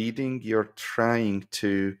you're reading, your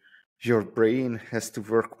brain has to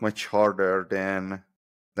work much harder than,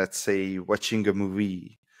 let's say, watching a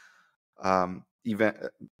movie. Even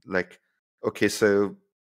okay, so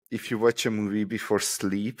if you watch a movie before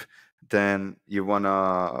sleep, then you want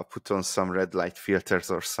to put on some red light filters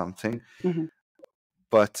or something. Mm-hmm.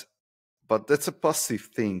 But that's a passive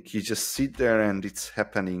thing. You just sit there and it's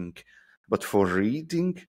happening. But for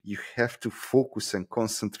reading, you have to focus and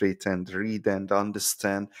concentrate and read and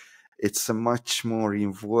understand. It's a much more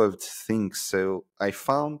involved thing. So I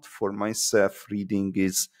found for myself reading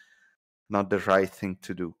is not the right thing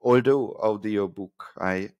to do. Although audiobook,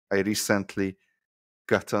 I recently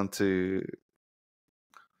got onto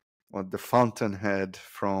the Fountainhead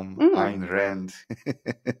from Ayn Rand.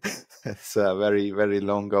 It's a very, very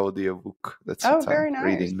long audiobook. That's what I'm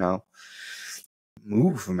reading now.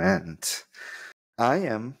 Movement. I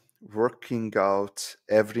am working out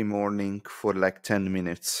every morning for like 10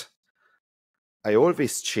 minutes. I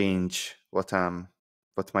always change what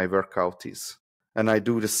my workout is. And I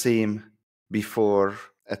do the same before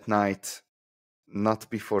at night, not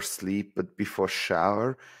before sleep, but before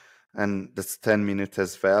shower. and that's 10 minutes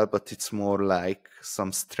as well, but it's more like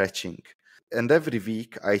some stretching. And every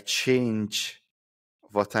week I change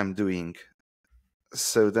what I'm doing.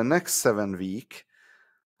 So the next 7 weeks,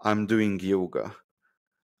 I'm doing yoga.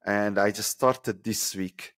 And I just started this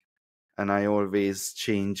week, and I always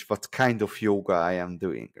change what kind of yoga I am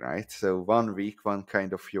doing, right? So 1 week, one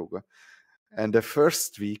kind of yoga. And the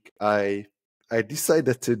first week, I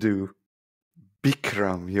decided to do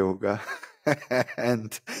Bikram yoga.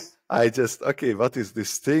 And I just, okay, what is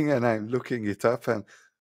this thing? And I'm looking it up, and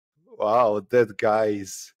wow, that guy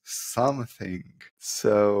is something.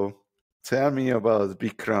 So tell me about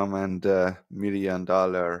Bikram and $1 million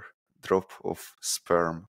drop of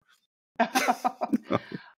sperm.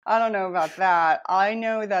 I don't know about that. I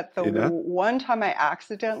know that the You know? one time I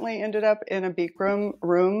accidentally ended up in a Bikram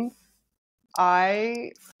room,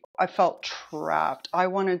 I felt trapped. I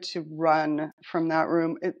wanted to run from that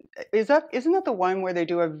room. Isn't that the one where they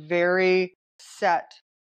do a very set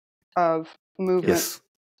of movement? Yes.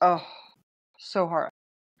 Oh, so hard.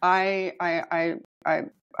 I'm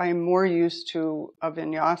more used to a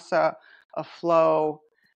vinyasa, a flow.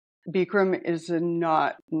 Bikram is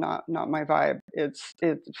not my vibe. It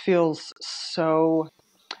feels so.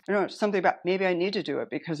 I don't know, something about, maybe I need to do it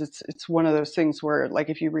because it's one of those things where, like,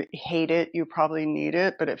 if you hate it, you probably need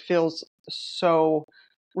it, but it feels so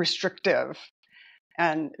restrictive.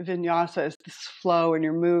 And vinyasa is this flow, and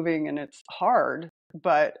you're moving, and it's hard,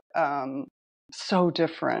 but so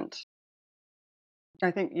different. I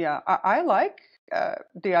think, yeah, I like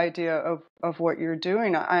the idea of what you're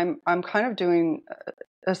doing. I'm kind of doing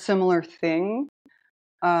a similar thing,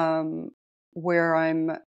 where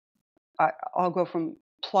I'll go from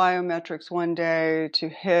plyometrics one day to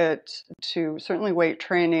HIIT to certainly weight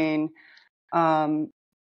training, and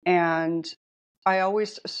I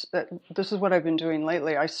always, this is what I've been doing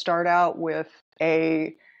lately. I start out with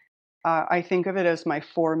I think of it as my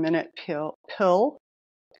 4-minute pill,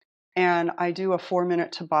 and I do a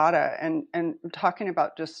 4-minute Tabata, and I'm talking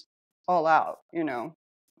about just all out,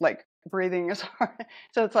 like breathing is hard.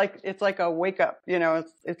 So it's like a wake up,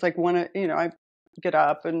 it's like I get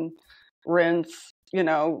up and rinse,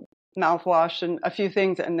 mouthwash and a few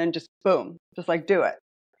things, and then just boom, just like do it.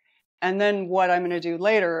 And then what I'm going to do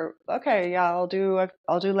later, okay, yeah, I'll do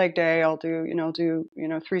leg day, I'll do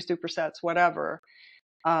 3 supersets, whatever.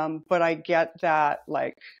 But I get that,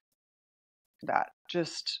 like, that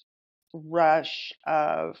just rush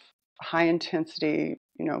of high intensity,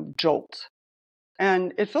 jolt,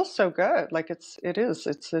 and it feels so good. Like it's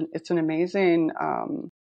an amazing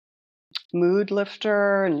mood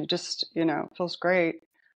lifter, and you just, it feels great.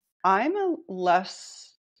 I'm a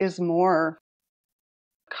less is more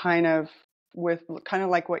kind of, with kind of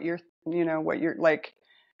like what you're like,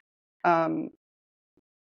 um,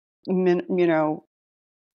 minimal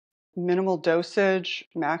dosage,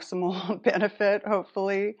 maximal benefit,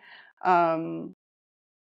 hopefully. Um,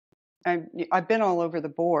 I've been all over the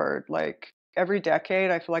board. Like every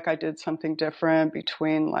decade, I feel like I did something different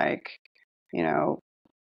between, like,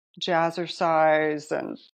 jazzercise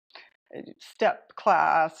and step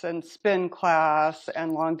class and spin class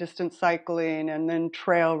and long distance cycling and then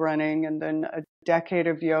trail running and then a decade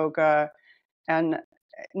of yoga. And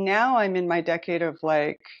now I'm in my decade of,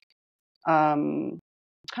 like, kind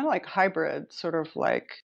of like hybrid, sort of like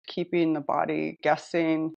keeping the body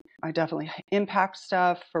guessing. I definitely impact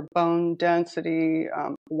stuff for bone density,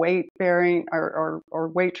 weight bearing, or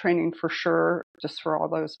weight training for sure, just for all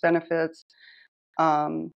those benefits,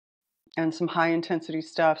 and some high intensity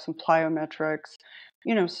stuff, some plyometrics,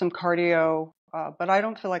 some cardio. But I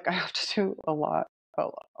don't feel like I have to do a lot,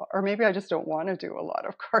 or maybe I just don't want to do a lot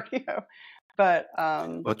of cardio. But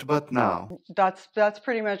What about now? that's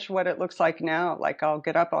pretty much what it looks like now. Like I'll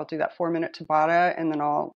get up, I'll do that 4-minute Tabata, and then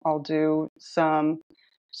I'll do some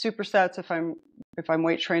supersets if I'm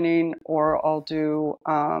weight training, or I'll do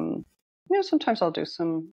sometimes I'll do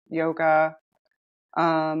some yoga,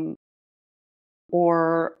 um,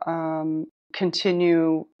 or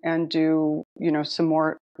continue and do some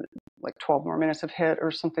more, like 12 more minutes of HIIT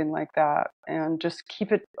or something like that, and just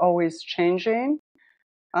keep it always changing.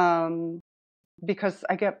 Because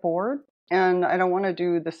I get bored and I don't want to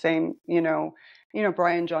do the same,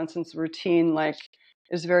 Brian Johnson's routine, like,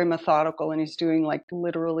 is very methodical, and he's doing, like,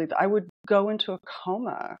 literally, I would go into a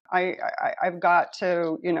coma. I've got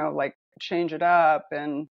to, like, change it up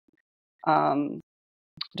and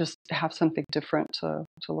just have something different to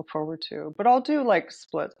look forward to. But I'll do, like,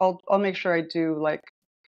 splits. I'll make sure I do, like,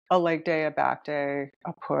 a leg day, a back day,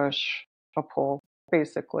 a push, a pull.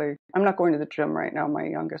 Basically, I'm not going to the gym right now. My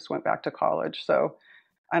youngest went back to college, so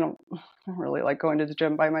I don't really like going to the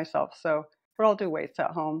gym by myself. So, but I'll do weights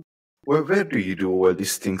at home. where do you do all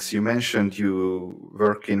these things? You mentioned you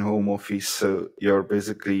work in home office, so you're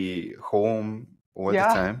basically home all the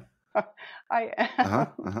Yeah, time. I Uh-huh,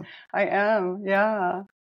 am. uh-huh. I am. Yeah.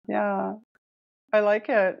 Yeah. I like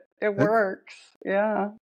it. It O- works. Yeah.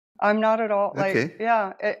 I'm not at all like, Okay.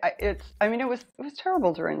 yeah, I mean, it was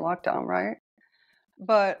terrible during lockdown, right?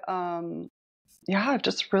 But, yeah, I've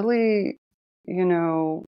just really,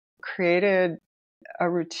 created a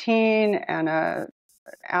routine and a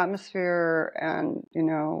atmosphere and,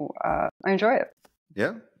 I enjoy it.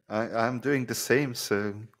 Yeah, I'm doing the same,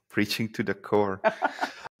 so preaching to the core.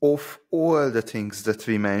 Of all the things that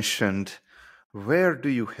we mentioned, where do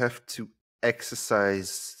you have to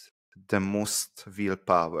exercise the most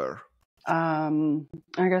willpower? I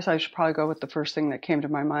guess I should probably go with the first thing that came to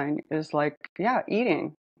my mind is like, yeah,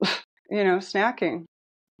 eating, snacking.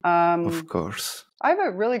 Of Um, course. I have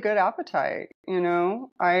a really good appetite,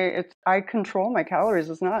 I control my calories.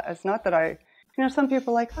 It's not that some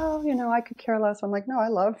people are like, oh, I could care less. I'm like, no, I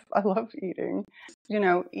love eating.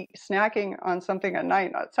 Snacking on something at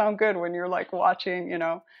night not sound good when you're like watching,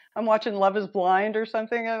 I'm watching Love is Blind or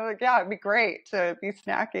something, and I'm like, yeah, it'd be great to be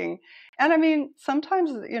snacking. And I mean,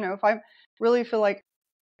 sometimes, if I really feel like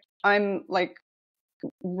I'm like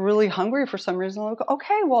really hungry for some reason, I'll go,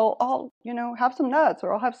 okay, well, I'll, have some nuts,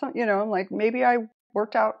 or I'll have some, I'm like, maybe I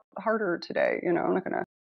worked out harder today. I'm not going to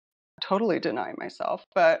totally deny myself,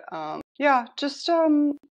 but yeah, just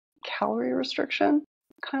calorie restriction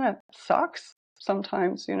kind of sucks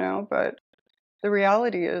sometimes, but the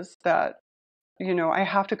reality is that, I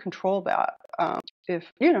have to control that,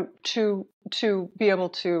 if, to be able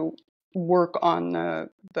to work on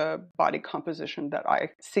the body composition that I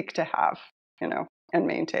seek to have, and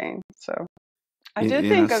maintain. So I did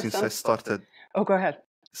You know, think of some. Oh, go ahead.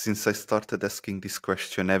 since I started asking this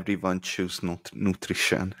question, everyone choose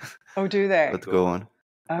nutrition. Oh, do they? But go on.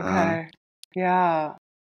 Okay. Yeah.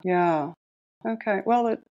 Yeah. Okay.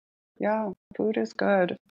 Well, yeah, food is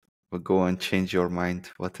good. But go on, change your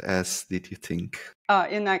mind. What else did you think?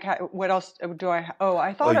 In that, what else do I? Oh,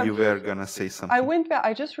 I Oh, thought of. you were gonna say I something. went back.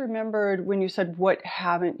 I just remembered when you said, "What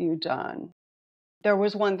haven't you done?" There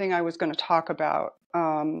was one thing I was going to talk about,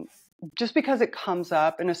 just because it comes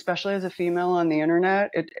up, and especially as a female on the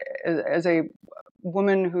internet, as a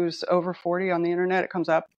woman who's over 40 on the internet, it comes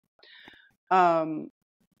up. And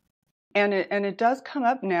it does come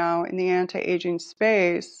up now in the anti-aging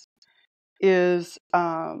space, is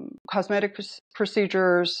cosmetic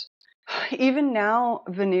procedures, even now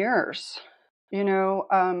veneers,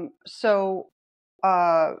 so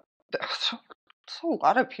there's a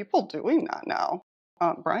lot of people doing that now.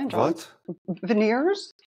 Brian John, What?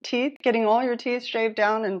 veneers, teeth, getting all your teeth shaved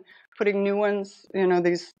down and putting new ones,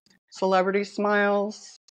 these celebrity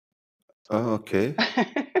smiles. Oh, okay.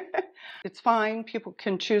 It's fine. People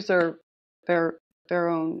can choose their their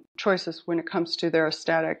own choices when it comes to their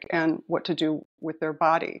aesthetic and what to do with their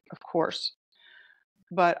body, of course.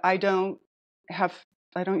 But I don't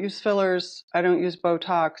use fillers. I don't use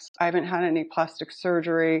Botox. I haven't had any plastic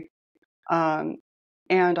surgery. And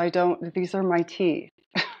these are my teeth.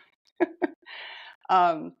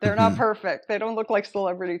 They're not perfect. They don't look like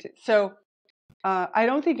celebrity teeth. So I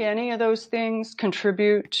don't think any of those things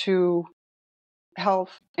contribute to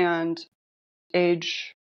health and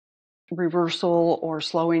age reversal or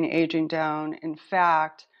slowing aging down. In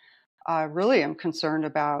fact, I really am concerned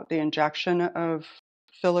about the injection of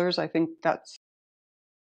fillers. I think that's,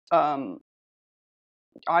 I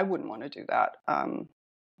wouldn't want to do that,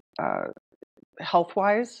 health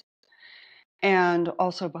wise. And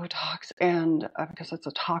also Botox, and because it's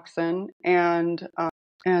a toxin, and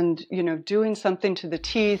doing something to the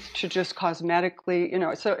teeth to just cosmetically,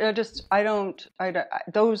 so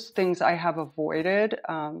those things I have avoided.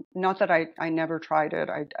 Not that I never tried it.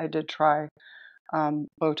 I did try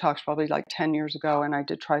Botox probably like 10 years ago, and I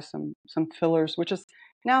did try some fillers, which is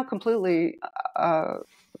now completely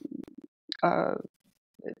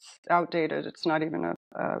it's outdated. It's not even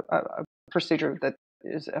a procedure that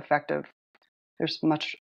is effective. There's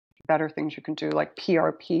much better things you can do, like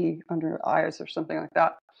PRP under your eyes or something like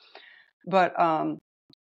that. But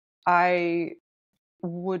I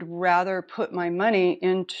would rather put my money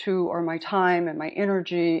into, or my time and my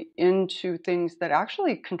energy into, things that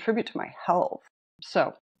actually contribute to my health.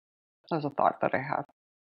 So that's a thought that I have.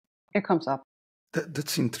 It comes up.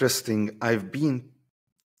 That's interesting. I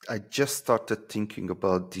just started thinking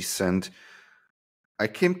about this, and I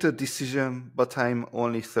came to a decision, but I'm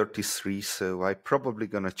only 33, so I'm probably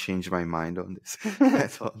gonna change my mind on this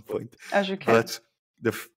at one point. As you can. But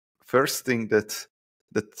the first thing that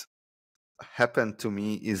happened to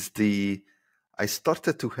me is I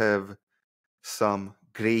started to have some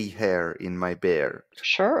gray hair in my beard.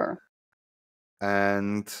 Sure.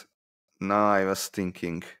 And now I was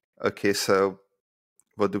thinking, okay, so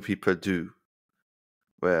what do people do?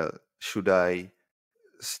 Well, should I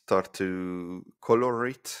start to color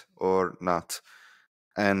it or not?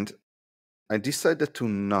 And I decided to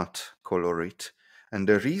not color it. And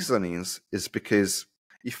the reason is because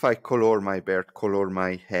if I color my beard, color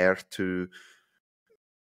my hair to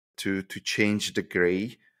change the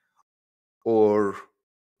gray, or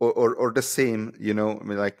the same, you know, I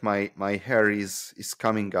mean, like my hair is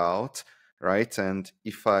coming out, right? And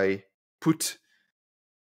if I put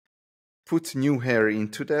new hair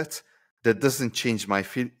into that, that doesn't change my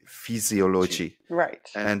physiology. Right.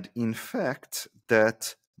 And in fact,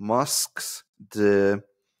 that masks the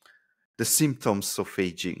symptoms of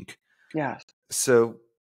aging. Yes. So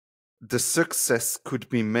the success could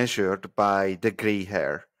be measured by the gray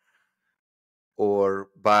hair or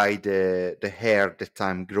by the hair that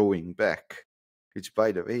I'm growing back, which,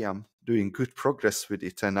 by the way, I'm doing good progress with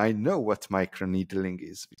it. And I know what microneedling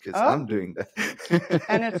is because I'm doing that.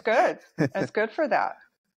 And it's good. It's good for that.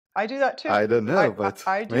 I do that too. I don't know, but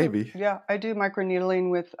I do, maybe. Yeah, I do microneedling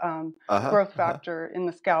with growth factor in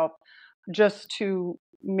the scalp just to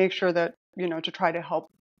make sure that, you know, to try to help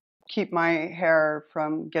keep my hair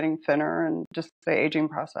from getting thinner and just the aging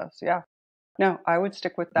process. Yeah. No, I would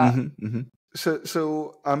stick with that. Mm-hmm, mm-hmm.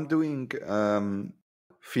 So I'm doing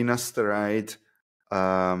finasteride,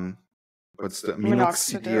 what's the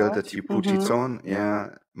minoxidil that you put it on? Yeah,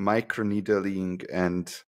 microneedling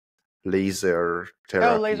and laser therapy.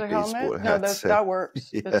 Oh, laser helmet? No, that works.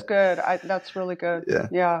 Yeah. It's good. That's really good.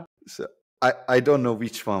 Yeah. So I don't know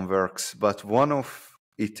which one works, but one of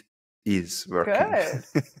it is working. Good.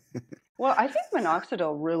 Well, I think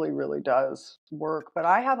minoxidil really, really does work, but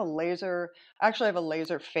I have a laser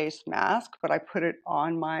face mask, but I put it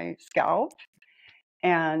on my scalp.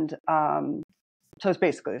 And so it's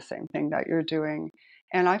basically the same thing that you're doing.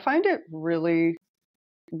 And I find it really,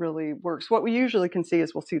 really works. What we usually can see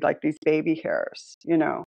is we'll see like these baby hairs, you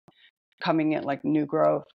know, coming in like new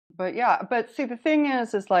growth. But yeah, but see, the thing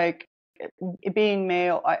is like being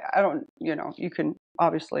male, I don't, you know, you can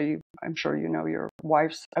obviously, I'm sure you know your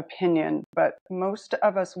wife's opinion, but most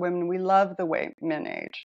of us women, we love the way men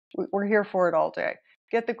age. We're here for it all day.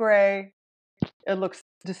 Get the gray, it looks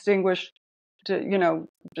distinguished. You know,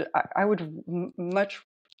 I would much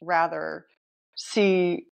rather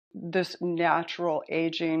see this natural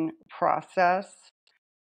aging process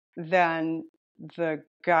than the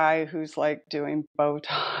guy who's like doing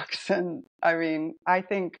Botox. And I mean, I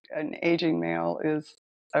think an aging male is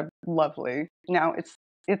lovely. Now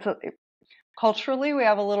culturally, we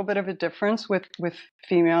have a little bit of a difference with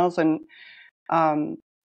females, and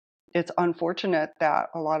it's unfortunate that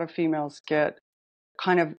a lot of females get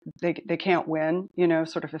kind of they can't win, you know,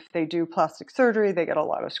 sort of if they do plastic surgery, they get a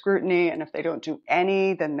lot of scrutiny, and if they don't do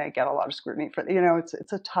any, then they get a lot of scrutiny for, you know, it's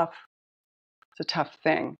a tough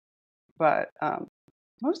thing. But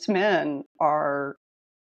most men are,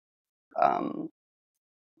 I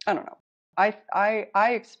don't know. I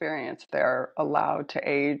experience they're allowed to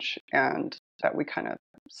age and that we kind of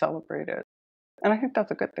celebrate it, and I think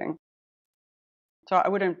that's a good thing. So I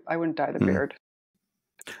wouldn't dye the beard.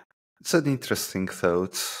 It's an interesting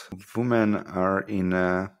thought. Women are in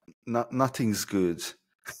nothing's good.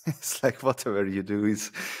 It's like whatever you do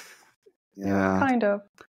is, kind of.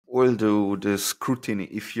 Although the scrutiny,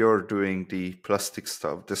 if you're doing the plastic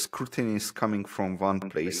stuff, the scrutiny is coming from one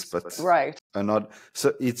place, but another.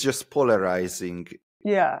 So it's just polarizing.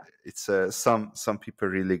 Yeah. It's some people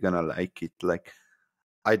really gonna like it. Like,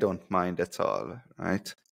 I don't mind at all,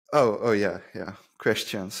 right? Oh yeah.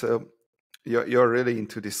 Question. So you're really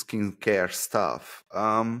into the skincare stuff.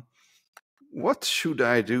 What should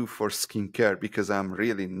I do for skincare? Because I'm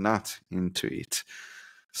really not into it.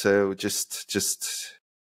 So just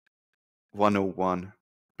 101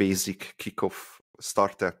 basic kickoff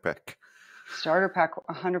starter pack. Starter pack,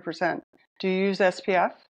 100%. Do you use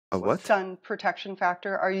SPF? A what? Sun protection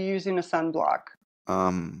factor. Are you using a sunblock?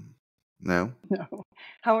 No. No.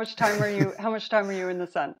 How much time are you in the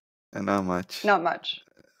sun? Not much. Not much.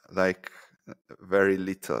 Like very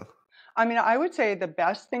little. I mean, I would say the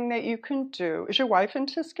best thing that you can do, is your wife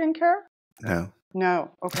into skincare? No.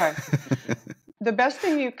 No. Okay. The best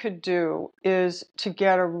thing you could do is to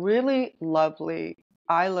get a really lovely,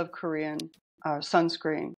 I love Korean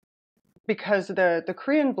sunscreen, because the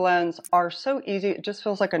Korean blends are so easy. It just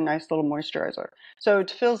feels like a nice little moisturizer. So it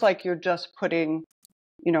feels like you're just putting,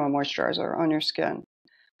 you know, a moisturizer on your skin.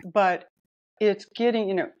 But it's getting,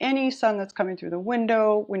 you know, any sun that's coming through the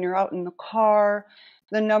window, when you're out in the car.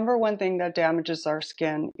 The number one thing that damages our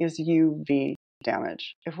skin is UV.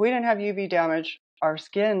 damage. If we didn't have UV damage, our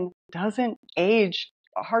skin doesn't age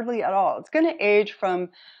hardly at all. It's going to age from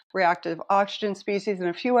reactive oxygen species and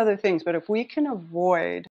a few other things. But if we can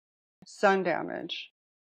avoid sun damage,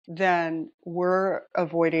 then we're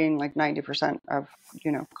avoiding like 90% of,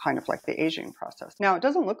 kind of like the aging process. Now, it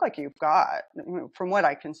doesn't look like you've got, from what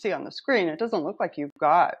I can see on the screen, it doesn't look like you've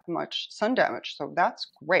got much sun damage. So that's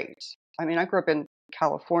great. I mean, I grew up in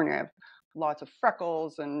California. I have lots of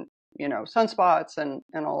freckles and, sunspots and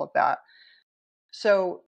all of that.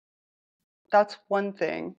 So that's one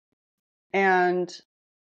thing. And,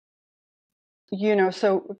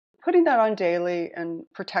 so putting that on daily and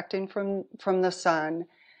protecting from the sun.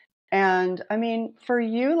 And I mean, for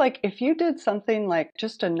you, like if you did something like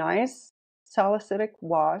just a nice salicylic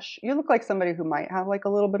wash, you look like somebody who might have like a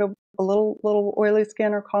little oily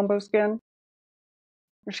skin or combo skin.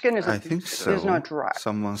 Your skin I think so. is not dry.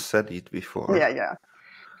 Someone said it before. Yeah.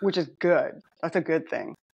 Which is good. That's a good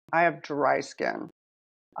thing. I have dry skin.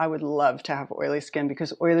 I would love to have oily skin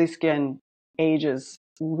because oily skin ages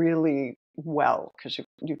really well because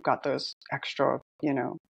you've got those extra,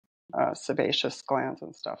 sebaceous glands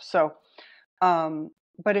and stuff. So,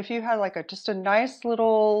 but if you had like just a nice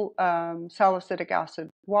little salicylic acid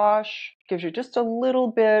wash, gives you just a little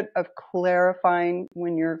bit of clarifying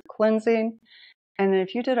when you're cleansing. And then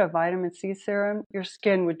if you did a vitamin C serum, your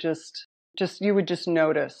skin would you would just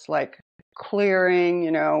notice like clearing,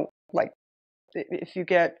 like if you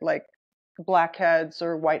get like blackheads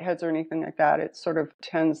or whiteheads or anything like that, it sort of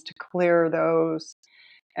tends to clear those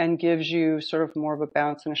and gives you sort of more of a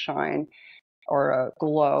bounce and a shine or a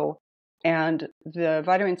glow. And the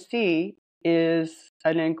vitamin C is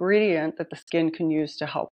an ingredient that the skin can use to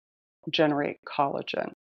help generate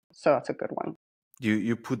collagen. So that's a good one.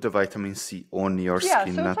 You put the vitamin C on your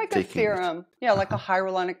skin, so it's like a serum. It. Yeah, like a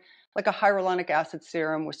hyaluronic acid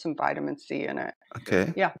serum with some vitamin C in it.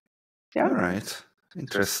 Okay. Yeah. All right.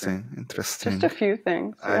 Interesting. Just a few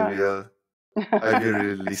things. Yeah. I will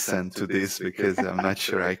really listen to this because I'm not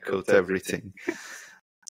sure I caught everything.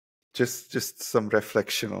 Just some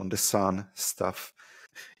reflection on the sun stuff.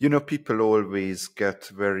 People always get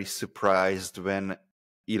very surprised when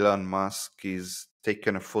Elon Musk is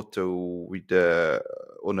taking a photo with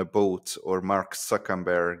on a boat, or Mark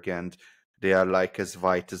Zuckerberg, and they are like as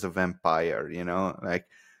white as a vampire, like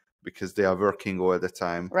because they are working all the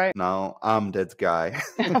time. Right. Now I'm that guy.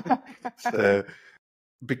 So,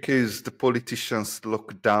 because the politicians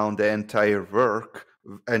lock down the entire world,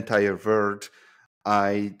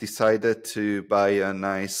 I decided to buy a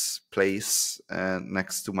nice place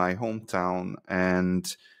next to my hometown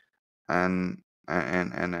and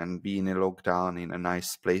be in a lockdown in a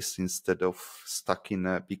nice place instead of stuck in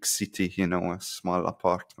a big city, a small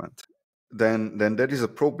apartment. Then there is a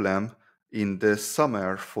problem in the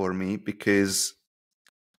summer for me because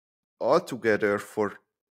altogether for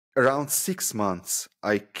around 6 months,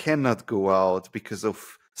 I cannot go out because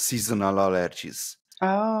of seasonal allergies.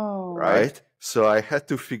 Oh, right. So I had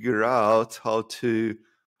to figure out how to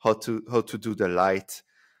do the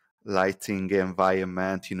lighting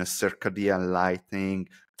environment, circadian lighting.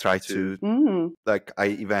 Try to like I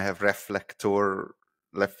even have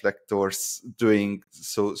reflectors doing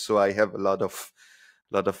so. I have a lot of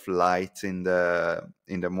light in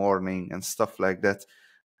the morning and stuff like that,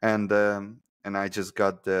 and I just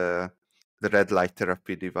got the red light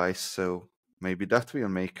therapy device, so maybe that will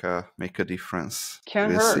make a difference.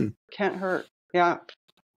 Can't hurt. Yeah.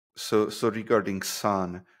 So regarding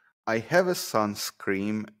sun, I have a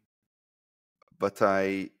sunscreen, but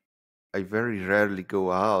I very rarely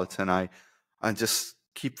go out, and I just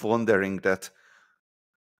keep wondering that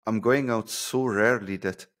I'm going out so rarely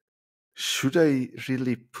that should I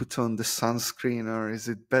really put on the sunscreen, or is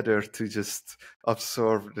it better to just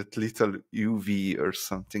absorb that little UV or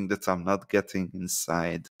something that I'm not getting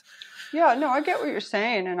inside? Yeah, no, I get what you're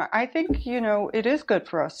saying. And I think, it is good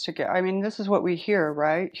for us to get, I mean, this is what we hear,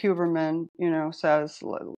 right? Huberman, says,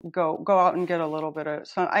 go out and get a little bit of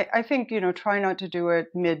sun. I think, try not to do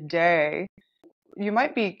it midday. You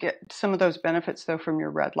might get some of those benefits though from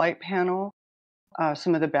your red light panel,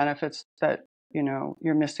 some of the benefits that,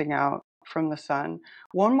 you're missing out from the sun.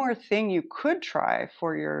 One more thing you could try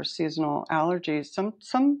for your seasonal allergies.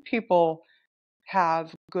 Some people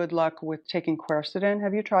have good luck with taking quercetin.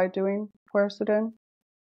 Have you tried doing quercetin?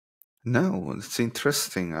 No, it's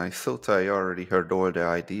interesting. I thought I already heard all the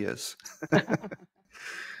ideas.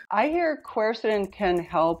 I hear quercetin can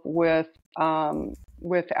help with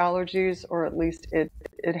allergies, or at least it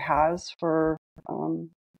has for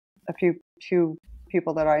a few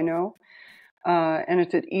people that I know, and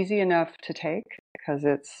it's easy enough to take because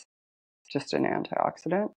it's just an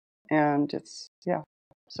antioxidant. And it's, yeah.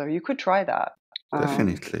 So you could try that.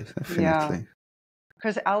 Definitely, Yeah. definitely.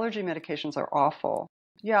 Because allergy medications are awful.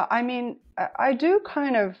 Yeah. I mean, I do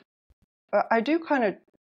kind of,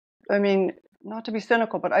 I mean, not to be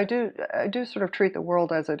cynical, but I do sort of treat the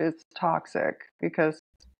world as it is toxic, because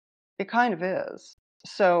it kind of is.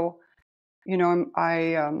 So, you know,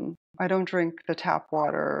 I don't drink the tap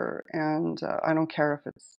water, and I don't care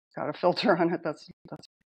if it's got a filter on it. That's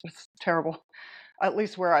it's terrible. At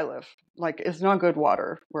least where I live, like, it's not good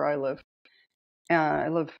water where I live. And I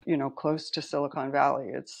live, you know, close to Silicon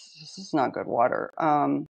Valley. This is not good water.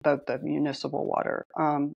 The municipal water.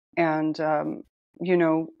 And you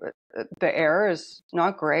know, the air is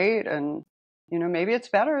not great, and you know, maybe it's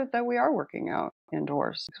better that we are working out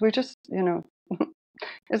indoors. We just, you know,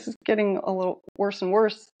 this is getting a little worse and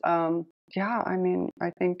worse. Yeah, I mean,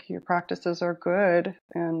 I think your practices are good,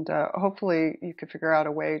 and hopefully you could figure out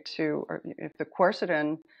a way to, or if the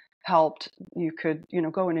quercetin helped, you could, you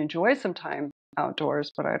know, go and enjoy some time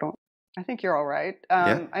outdoors. But I think you're all right.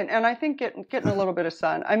 Yeah. And I think getting a little bit of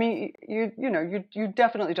sun. I mean, you know, you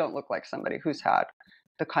definitely don't look like somebody who's had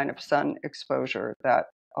the kind of sun exposure that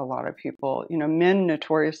a lot of people, you know, men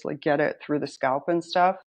notoriously get it through the scalp and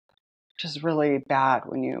stuff, which is really bad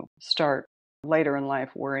when you start later in life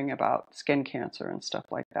worrying about skin cancer and stuff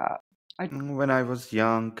like that. When I was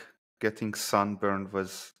young, getting sunburned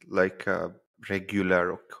was like a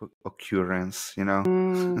regular occurrence, you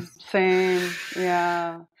know? Same,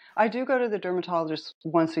 yeah. I do go to the dermatologist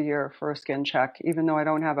once a year for a skin check, even though I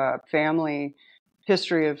don't have a family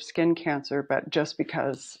history of skin cancer, but just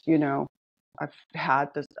because, you know, I've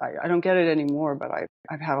had this, I don't get it anymore, but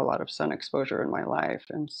I've had a lot of sun exposure in my life.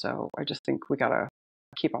 And so I just think we got to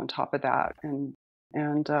keep on top of that. And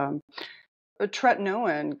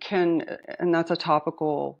tretinoin and that's a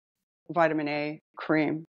topical vitamin A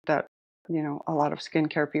cream that, you know, a lot of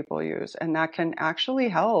skincare people use, and that can actually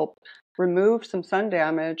help remove some sun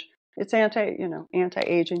damage. It's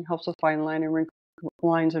anti-aging, helps with fine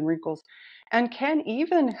lines and wrinkles, and can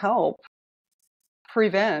even help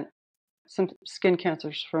prevent some skin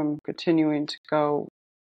cancers from continuing to go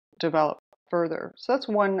develop further. So that's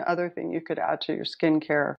one other thing you could add to your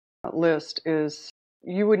skincare list. Is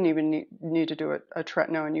you wouldn't even need to do a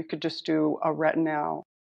tretinoin. You could just do a retinol,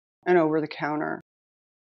 an over-the-counter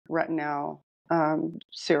retinol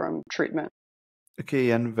serum treatment.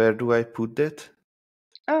 Okay, and where do I put that?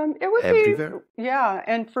 It would Everywhere? be, yeah,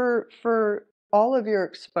 and for all of your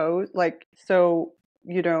exposed, like, so,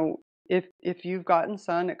 you know, if you've gotten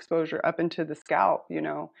sun exposure up into the scalp, you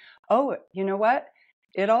know, oh, you know what?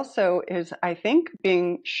 It also is, I think,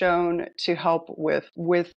 being shown to help with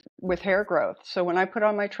hair growth. So when I put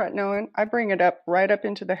on my tretinoin, I bring it up right up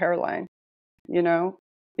into the hairline, you know,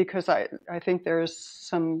 because I think there's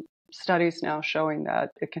some studies now showing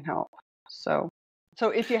that it can help. So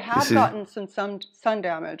if you This have is gotten some sun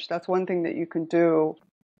damage, that's one thing that you can do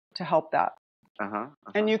to help that.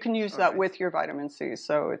 And you can use all that right. with your vitamin C.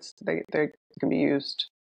 So they can be used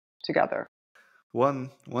together. One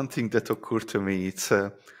thing that occurred to me, it's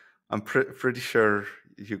I'm pretty sure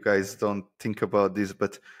you guys don't think about this,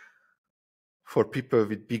 but for people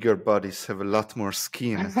with bigger bodies have a lot more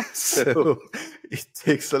skin, so it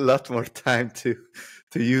takes a lot more time to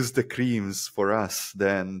use the creams for us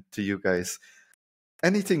than to you guys.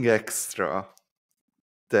 Anything extra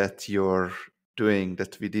that you're doing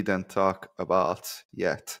that we didn't talk about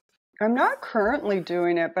yet? I'm not currently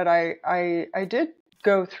doing it, but I did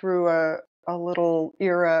go through a little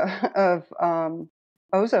era of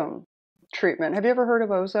ozone treatment. Have you ever heard of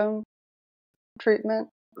ozone treatment?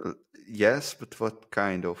 Yes, but what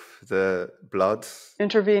kind of? The blood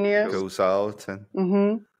Intravenous. goes out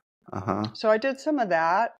and So I did some of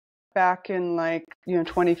that back in, like, you know,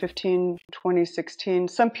 2015, 2016.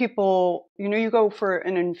 Some people, you know, you go for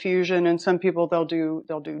an infusion, and some people they'll do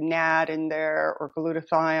NAD in there or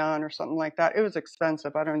glutathione or something like that. It was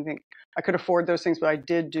expensive. I don't think I could afford those things, but I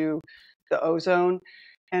did do the ozone,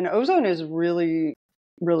 and ozone is really,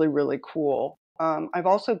 really, really cool. I've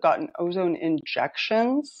also gotten ozone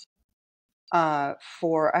injections I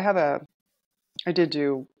did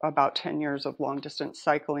do about 10 years of long distance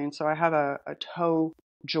cycling. So I have a toe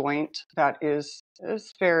joint that is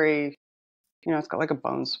very, you know, it's got like a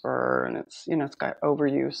bone spur, and it's, you know, it's got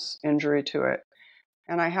overuse injury to it.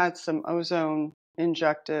 And I had some ozone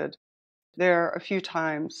injected there a few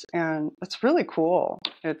times, and it's really cool.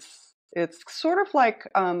 It's sort of like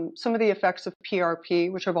some of the effects of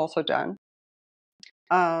PRP, which I've also done.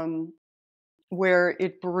 Where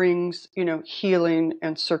it brings, you know, healing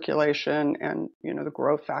and circulation and, you know, the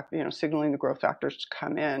growth factor, you know, signaling the growth factors to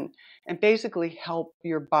come in and basically help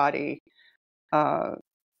your body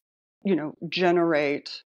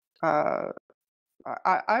generate.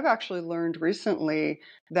 I've actually learned recently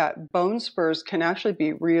that bone spurs can actually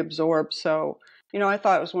be reabsorbed. So, I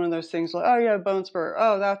thought it was one of those things like, oh yeah, bone spur.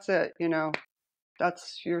 Oh, that's it.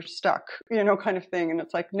 You're stuck, kind of thing. And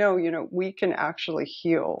it's like, no, we can actually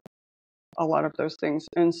heal a lot of those things.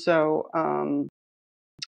 And so, so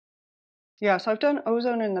I've done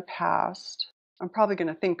ozone in the past. I'm probably going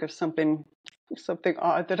to think of something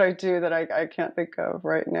odd that I do that I can't think of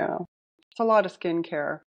right now. It's a lot of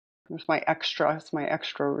skincare. It's my extra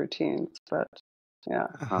routines, but yeah.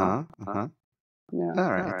 Uh-huh. Uh-huh. Yeah.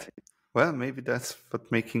 All right. Well, maybe that's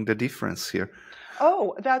what making the difference here.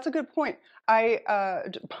 Oh, that's a good point.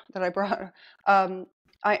 That I brought. I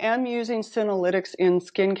am using Senolytics in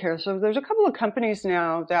skincare. So there's a couple of companies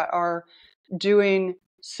now that are doing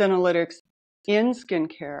Senolytics in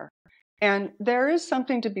skincare, and there is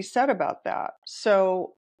something to be said about that.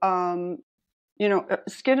 So,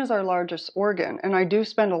 skin is our largest organ, and I do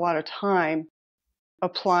spend a lot of time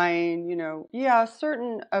applying.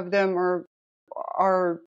 Certain of them are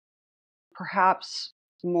perhaps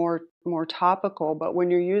more topical, but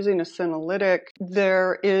when you're using a senolytic,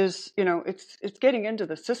 there is, it's getting into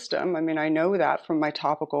the system. I mean, I know that from my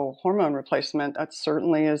topical hormone replacement. That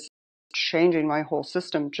certainly is changing my whole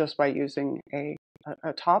system just by using a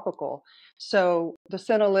topical. So the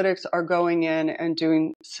senolytics are going in and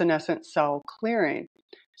doing senescent cell clearing.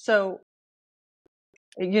 So,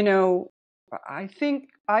 I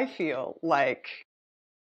feel like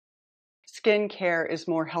skincare is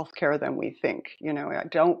more healthcare than we think. I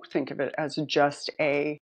don't think of it as just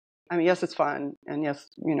yes, it's fun. And yes,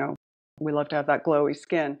 we love to have that glowy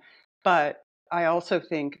skin. But I also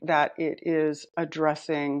think that it is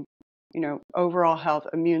addressing, overall health,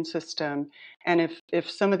 immune system. And if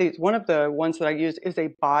some of these, one of the ones that I use is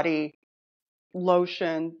a body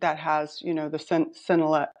lotion that has,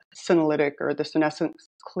 the senolytic or the senescent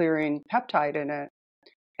clearing peptide in it.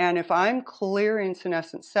 And if I'm clearing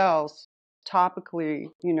senescent cells topically,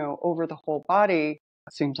 over the whole body,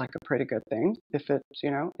 it seems like a pretty good thing if it's,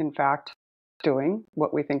 in fact, doing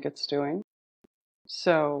what we think it's doing.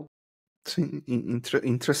 So it's an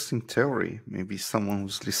interesting theory. Maybe someone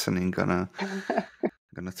who's listening gonna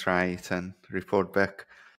try it and report back.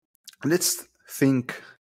 Let's think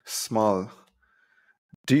small.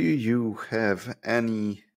 Do you have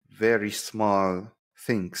any very small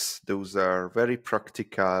things? Those are very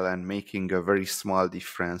practical and making a very small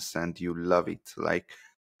difference, and you love it. Like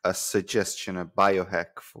a suggestion, a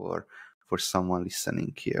biohack for someone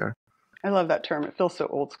listening here. I love that term. It feels so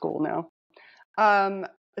old school now.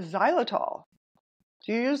 Xylitol.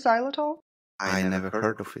 Do you use xylitol? I never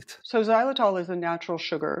heard of it. So xylitol is a natural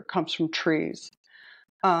sugar. It comes from trees.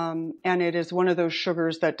 And it is one of those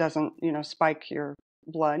sugars that doesn't, spike your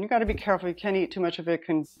blood. And you got to be careful. You can't eat too much of it. It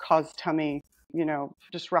can cause tummy,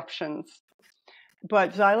 disruptions.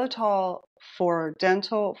 But xylitol for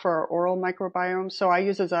our oral microbiome. So I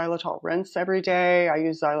use a xylitol rinse every day. I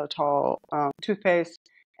use xylitol toothpaste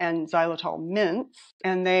and xylitol mints,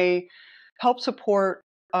 and they help support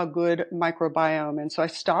a good microbiome. And so I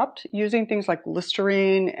stopped using things like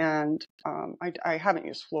Listerine, and I haven't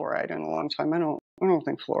used fluoride in a long time. I don't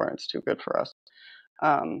think fluoride's too good for us.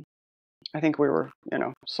 I think we were,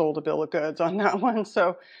 sold a bill of goods on that one.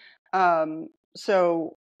 So, xylitol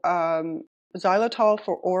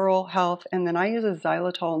for oral health, and then I use a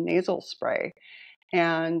xylitol nasal spray.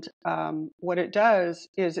 And what it does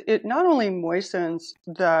is it not only moistens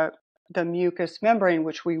the mucous membrane,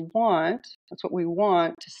 which we want, that's what we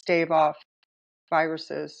want to stave off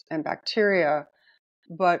viruses and bacteria,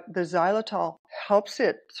 but the xylitol helps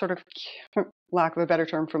it sort of, for lack of a better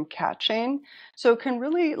term, from catching. So it can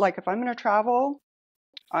really, like if I'm going to travel,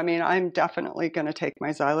 I'm definitely going to take my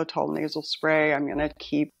xylitol nasal spray. I'm going to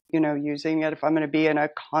keep, using it. If I'm going to be in a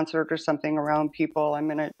concert or something around people, I'm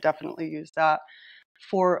going to definitely use that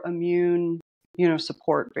for immune,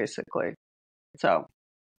 support, basically. So,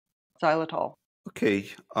 xylitol. Okay,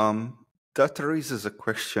 that raises a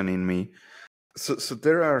question in me. So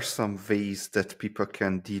there are some ways that people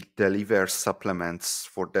can deliver supplements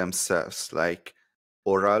for themselves, like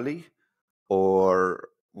orally, or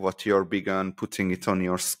what you're big on putting it on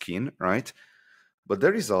your skin, right? But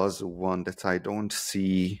there is also one that I don't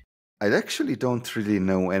see. I actually don't really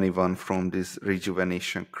know anyone from this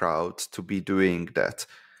rejuvenation crowd to be doing that,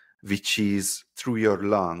 which is through your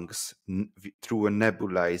lungs, through a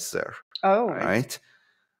nebulizer. Oh, right?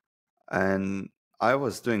 And I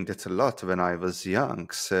was doing that a lot when I was young.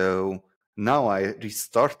 So now I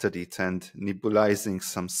restarted it and nebulizing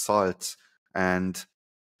some salts and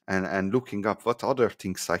looking up what other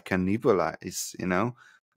things I can nebulize,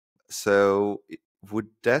 So would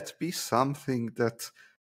that be something that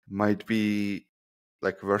might be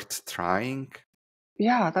like worth trying?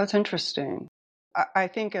 Yeah, that's interesting. I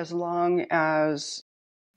think as long as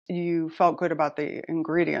you felt good about the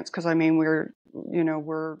ingredients, because I mean we're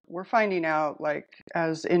finding out, like,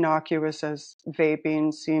 as innocuous as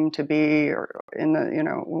vaping seemed to be, or in the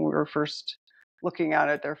when we were first looking at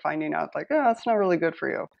it, they're finding out like, oh, it's not really good for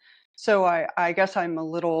you. So I guess I'm a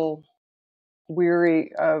little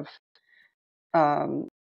weary of um,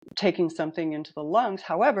 taking something into the lungs.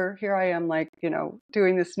 However, here I am, like,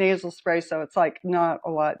 doing this nasal spray, so it's like not a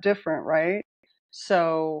lot different, right?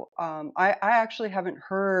 So I actually haven't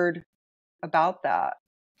heard about that.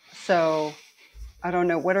 So I don't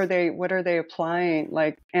know, what are they applying,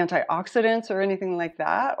 like antioxidants or anything like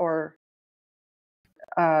that, or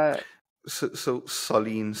uh, So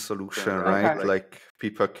saline solution, right? okay. Like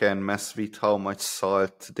people can mess with how much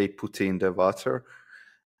salt they put in the water.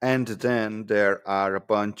 And then there are a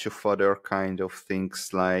bunch of other kind of things,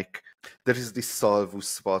 like there is this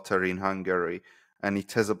Salvus water in Hungary, and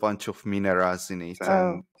it has a bunch of minerals in it, Oh,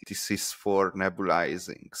 and this is for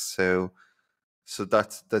nebulizing. So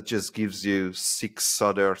that just gives you 6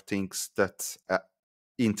 other things that,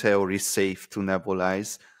 in theory, safe to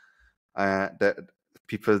nebulize. That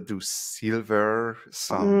people do silver,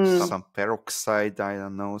 some peroxide, I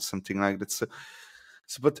don't know, something like that.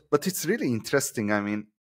 But it's really interesting. I mean,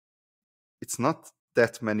 it's not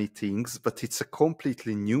that many things, but it's a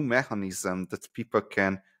completely new mechanism that people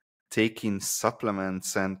can take in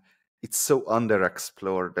supplements, and it's so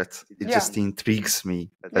underexplored that it yeah. just intrigues me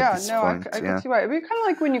at Yeah, this no, point. I could Yeah. see why. It'd be kind of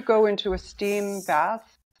like when you go into a steam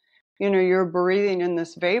bath, you're breathing in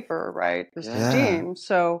this vapor, right? This Yeah. steam.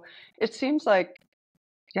 So it seems like,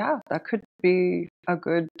 yeah, that could be a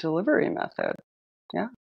good delivery method. Yeah,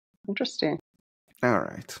 interesting. All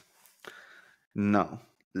right. Now,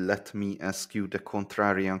 let me ask you the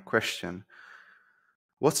contrarian question.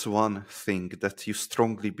 What's one thing that you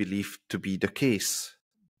strongly believe to be the case,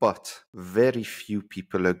 but very few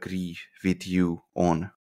people agree with you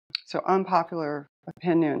on? So unpopular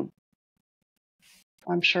opinion.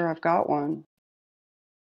 I'm sure I've got one.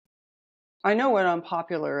 I know what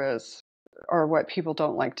unpopular is, or what people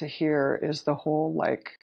don't like to hear is the whole,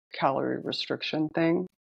 like, calorie restriction thing.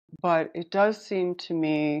 But it does seem to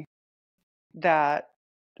me that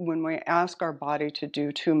when we ask our body to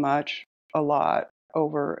do too much a lot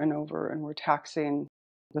over and over, and we're taxing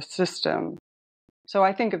the system. So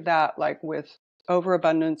I think of that like with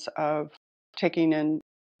overabundance of taking in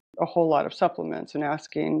a whole lot of supplements and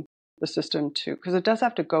asking the system to, because it does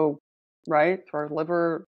have to go right through our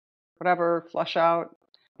liver, whatever, flush out.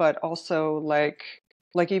 But also, like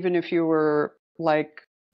even if you were like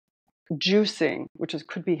juicing, which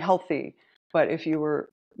could be healthy, but if you were,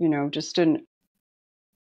 just didn't,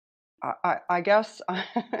 I guess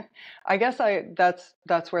I guess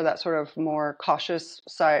that's where that sort of more cautious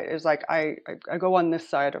side is. Like I go on this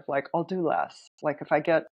side of, like, I'll do less. Like if I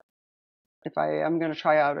am going to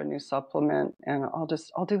try out a new supplement, and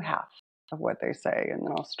I'll do half of what they say, and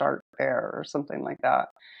then I'll start there or something like that.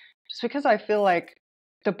 Just because I feel like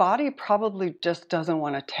the body probably just doesn't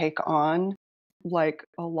want to take on like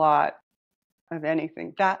a lot of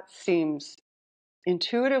anything.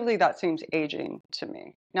 Intuitively, that seems aging to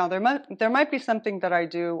me. Now there might be something that I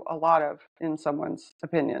do a lot of in someone's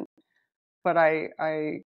opinion, but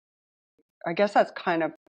I guess that's kind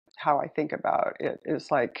of how I think about it,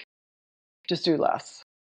 is like, just do less,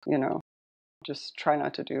 you know, just try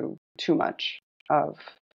not to do too much of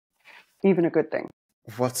even a good thing.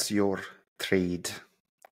 What's your trade?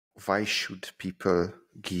 Why should people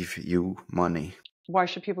give you money? Why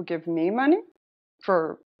should people give me money?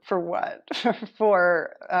 For what?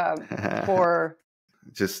 For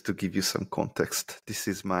Just to give you some context, this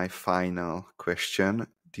is my final question.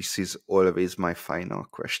 This is always my final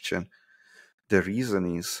question. The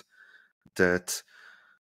reason is that,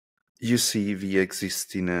 you see, we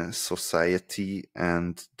exist in a society,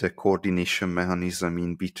 and the coordination mechanism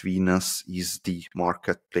in between us is the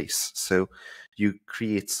marketplace. So you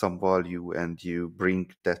create some value and you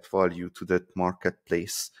bring that value to that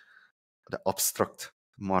marketplace, the abstract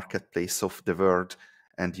marketplace of the world,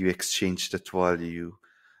 and you exchange that value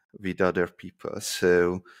with other people.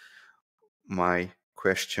 So my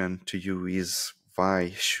question to you is,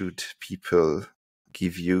 why should people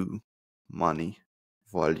give you money,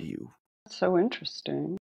 value? That's so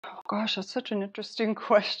interesting. Oh gosh, that's such an interesting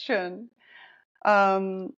question.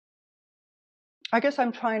 Um, I guess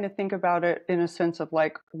I'm trying to think about it in a sense of,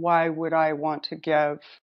 like, why would I want to give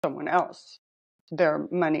someone else their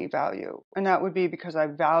money value? And that would be because I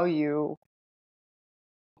value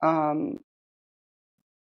um,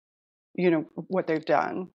 what they've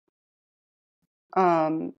done,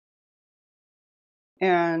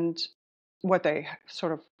 and what they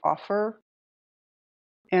sort of offer.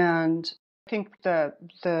 And I think the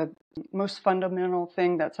most fundamental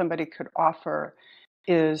thing that somebody could offer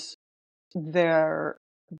is their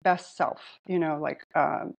best self. Like,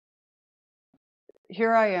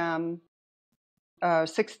 here I am,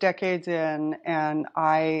 6 decades in, and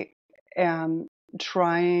I am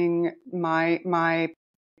trying my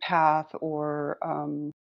path or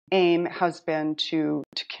aim has been to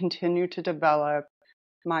continue to develop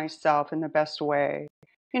myself in the best way,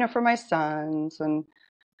 for my sons and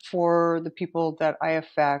for the people that I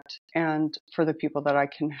affect and for the people that I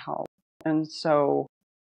can help. And so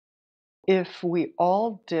if we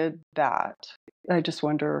all did that, I just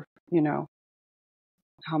wonder,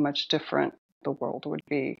 how much different the world would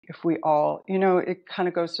be if we all, it kind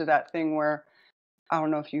of goes to that thing where, I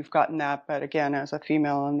don't know if you've gotten that, but again, as a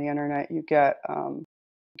female on the internet, you get, oh,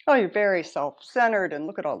 you're very self-centered and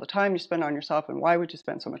look at all the time you spend on yourself and why would you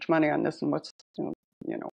spend so much money on this and what's,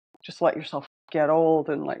 just let yourself get old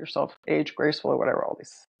and let yourself age graceful or whatever, all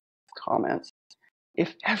these comments.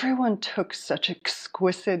 If everyone took such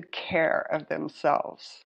exquisite care of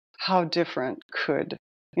themselves, how different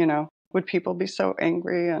would people be so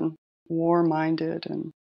angry and war-minded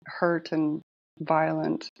and hurt and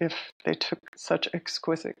violent if they took such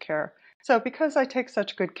exquisite care? So because I take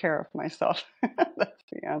such good care of myself, that's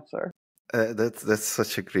the answer. That's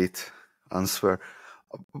such a great answer.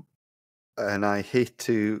 And I hate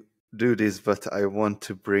to do this, but I want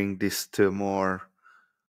to bring this to more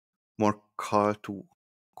call to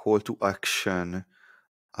action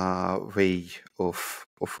way of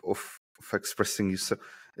expressing yourself.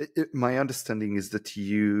 My understanding is that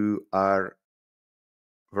you are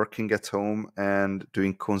working at home and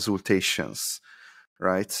doing consultations,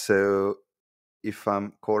 right? So if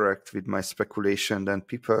I'm correct with my speculation, then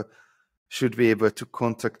people should be able to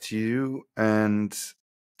contact you and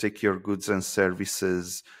take your goods and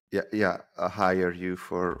services, hire you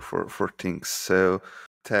for things. So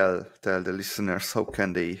tell the listeners, how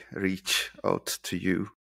can they reach out to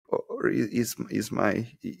you? Or is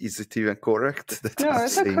it even correct? No,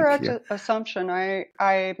 it's a correct assumption. I'm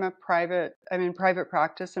in private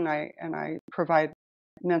practice, and I provide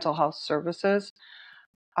mental health services.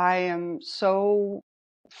 I am so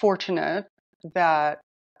fortunate that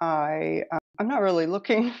I'm not really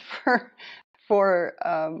looking for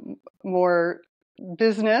more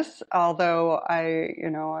business, although I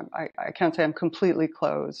can't say I'm completely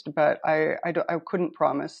closed, but I couldn't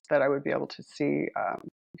promise that I would be able to see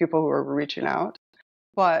people who are reaching out.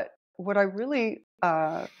 But what I really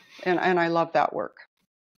and I love that work,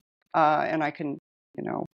 and I can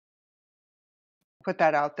put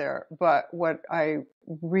that out there. But what I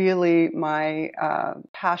really, my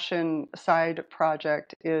passion side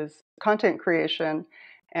project is content creation,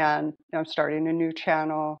 and I'm starting a new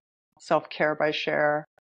channel, Self-Care by Cher,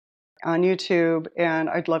 on YouTube, and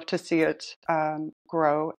I'd love to see it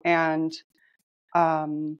grow. And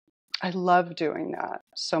I love doing that.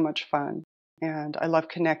 So much fun, and I love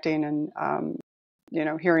connecting and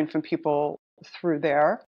hearing from people through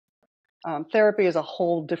there. Therapy is a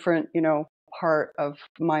whole different, part of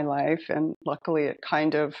my life, and luckily it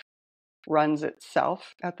kind of runs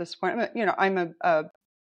itself at this point. I'm a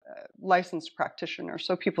licensed practitioner,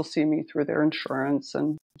 so people see me through their insurance,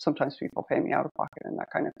 and sometimes people pay me out of pocket and that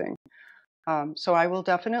kind of thing. So I will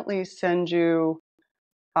definitely send you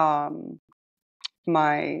my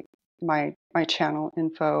channel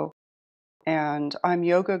info, and I'm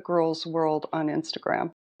Yoga Girls World on Instagram.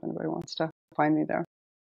 If anybody wants to find me there.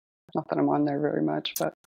 Not that I'm on there very much,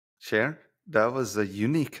 but Cher, that was a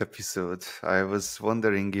unique episode. I was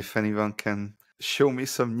wondering if anyone can show me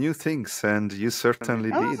some new things, and you certainly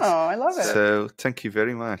did. Oh, I love it. So thank you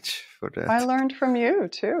very much for that. I learned from you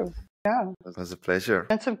too. Yeah. It was a pleasure.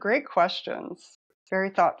 And some great questions. Very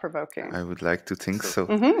thought-provoking. I would like to think so.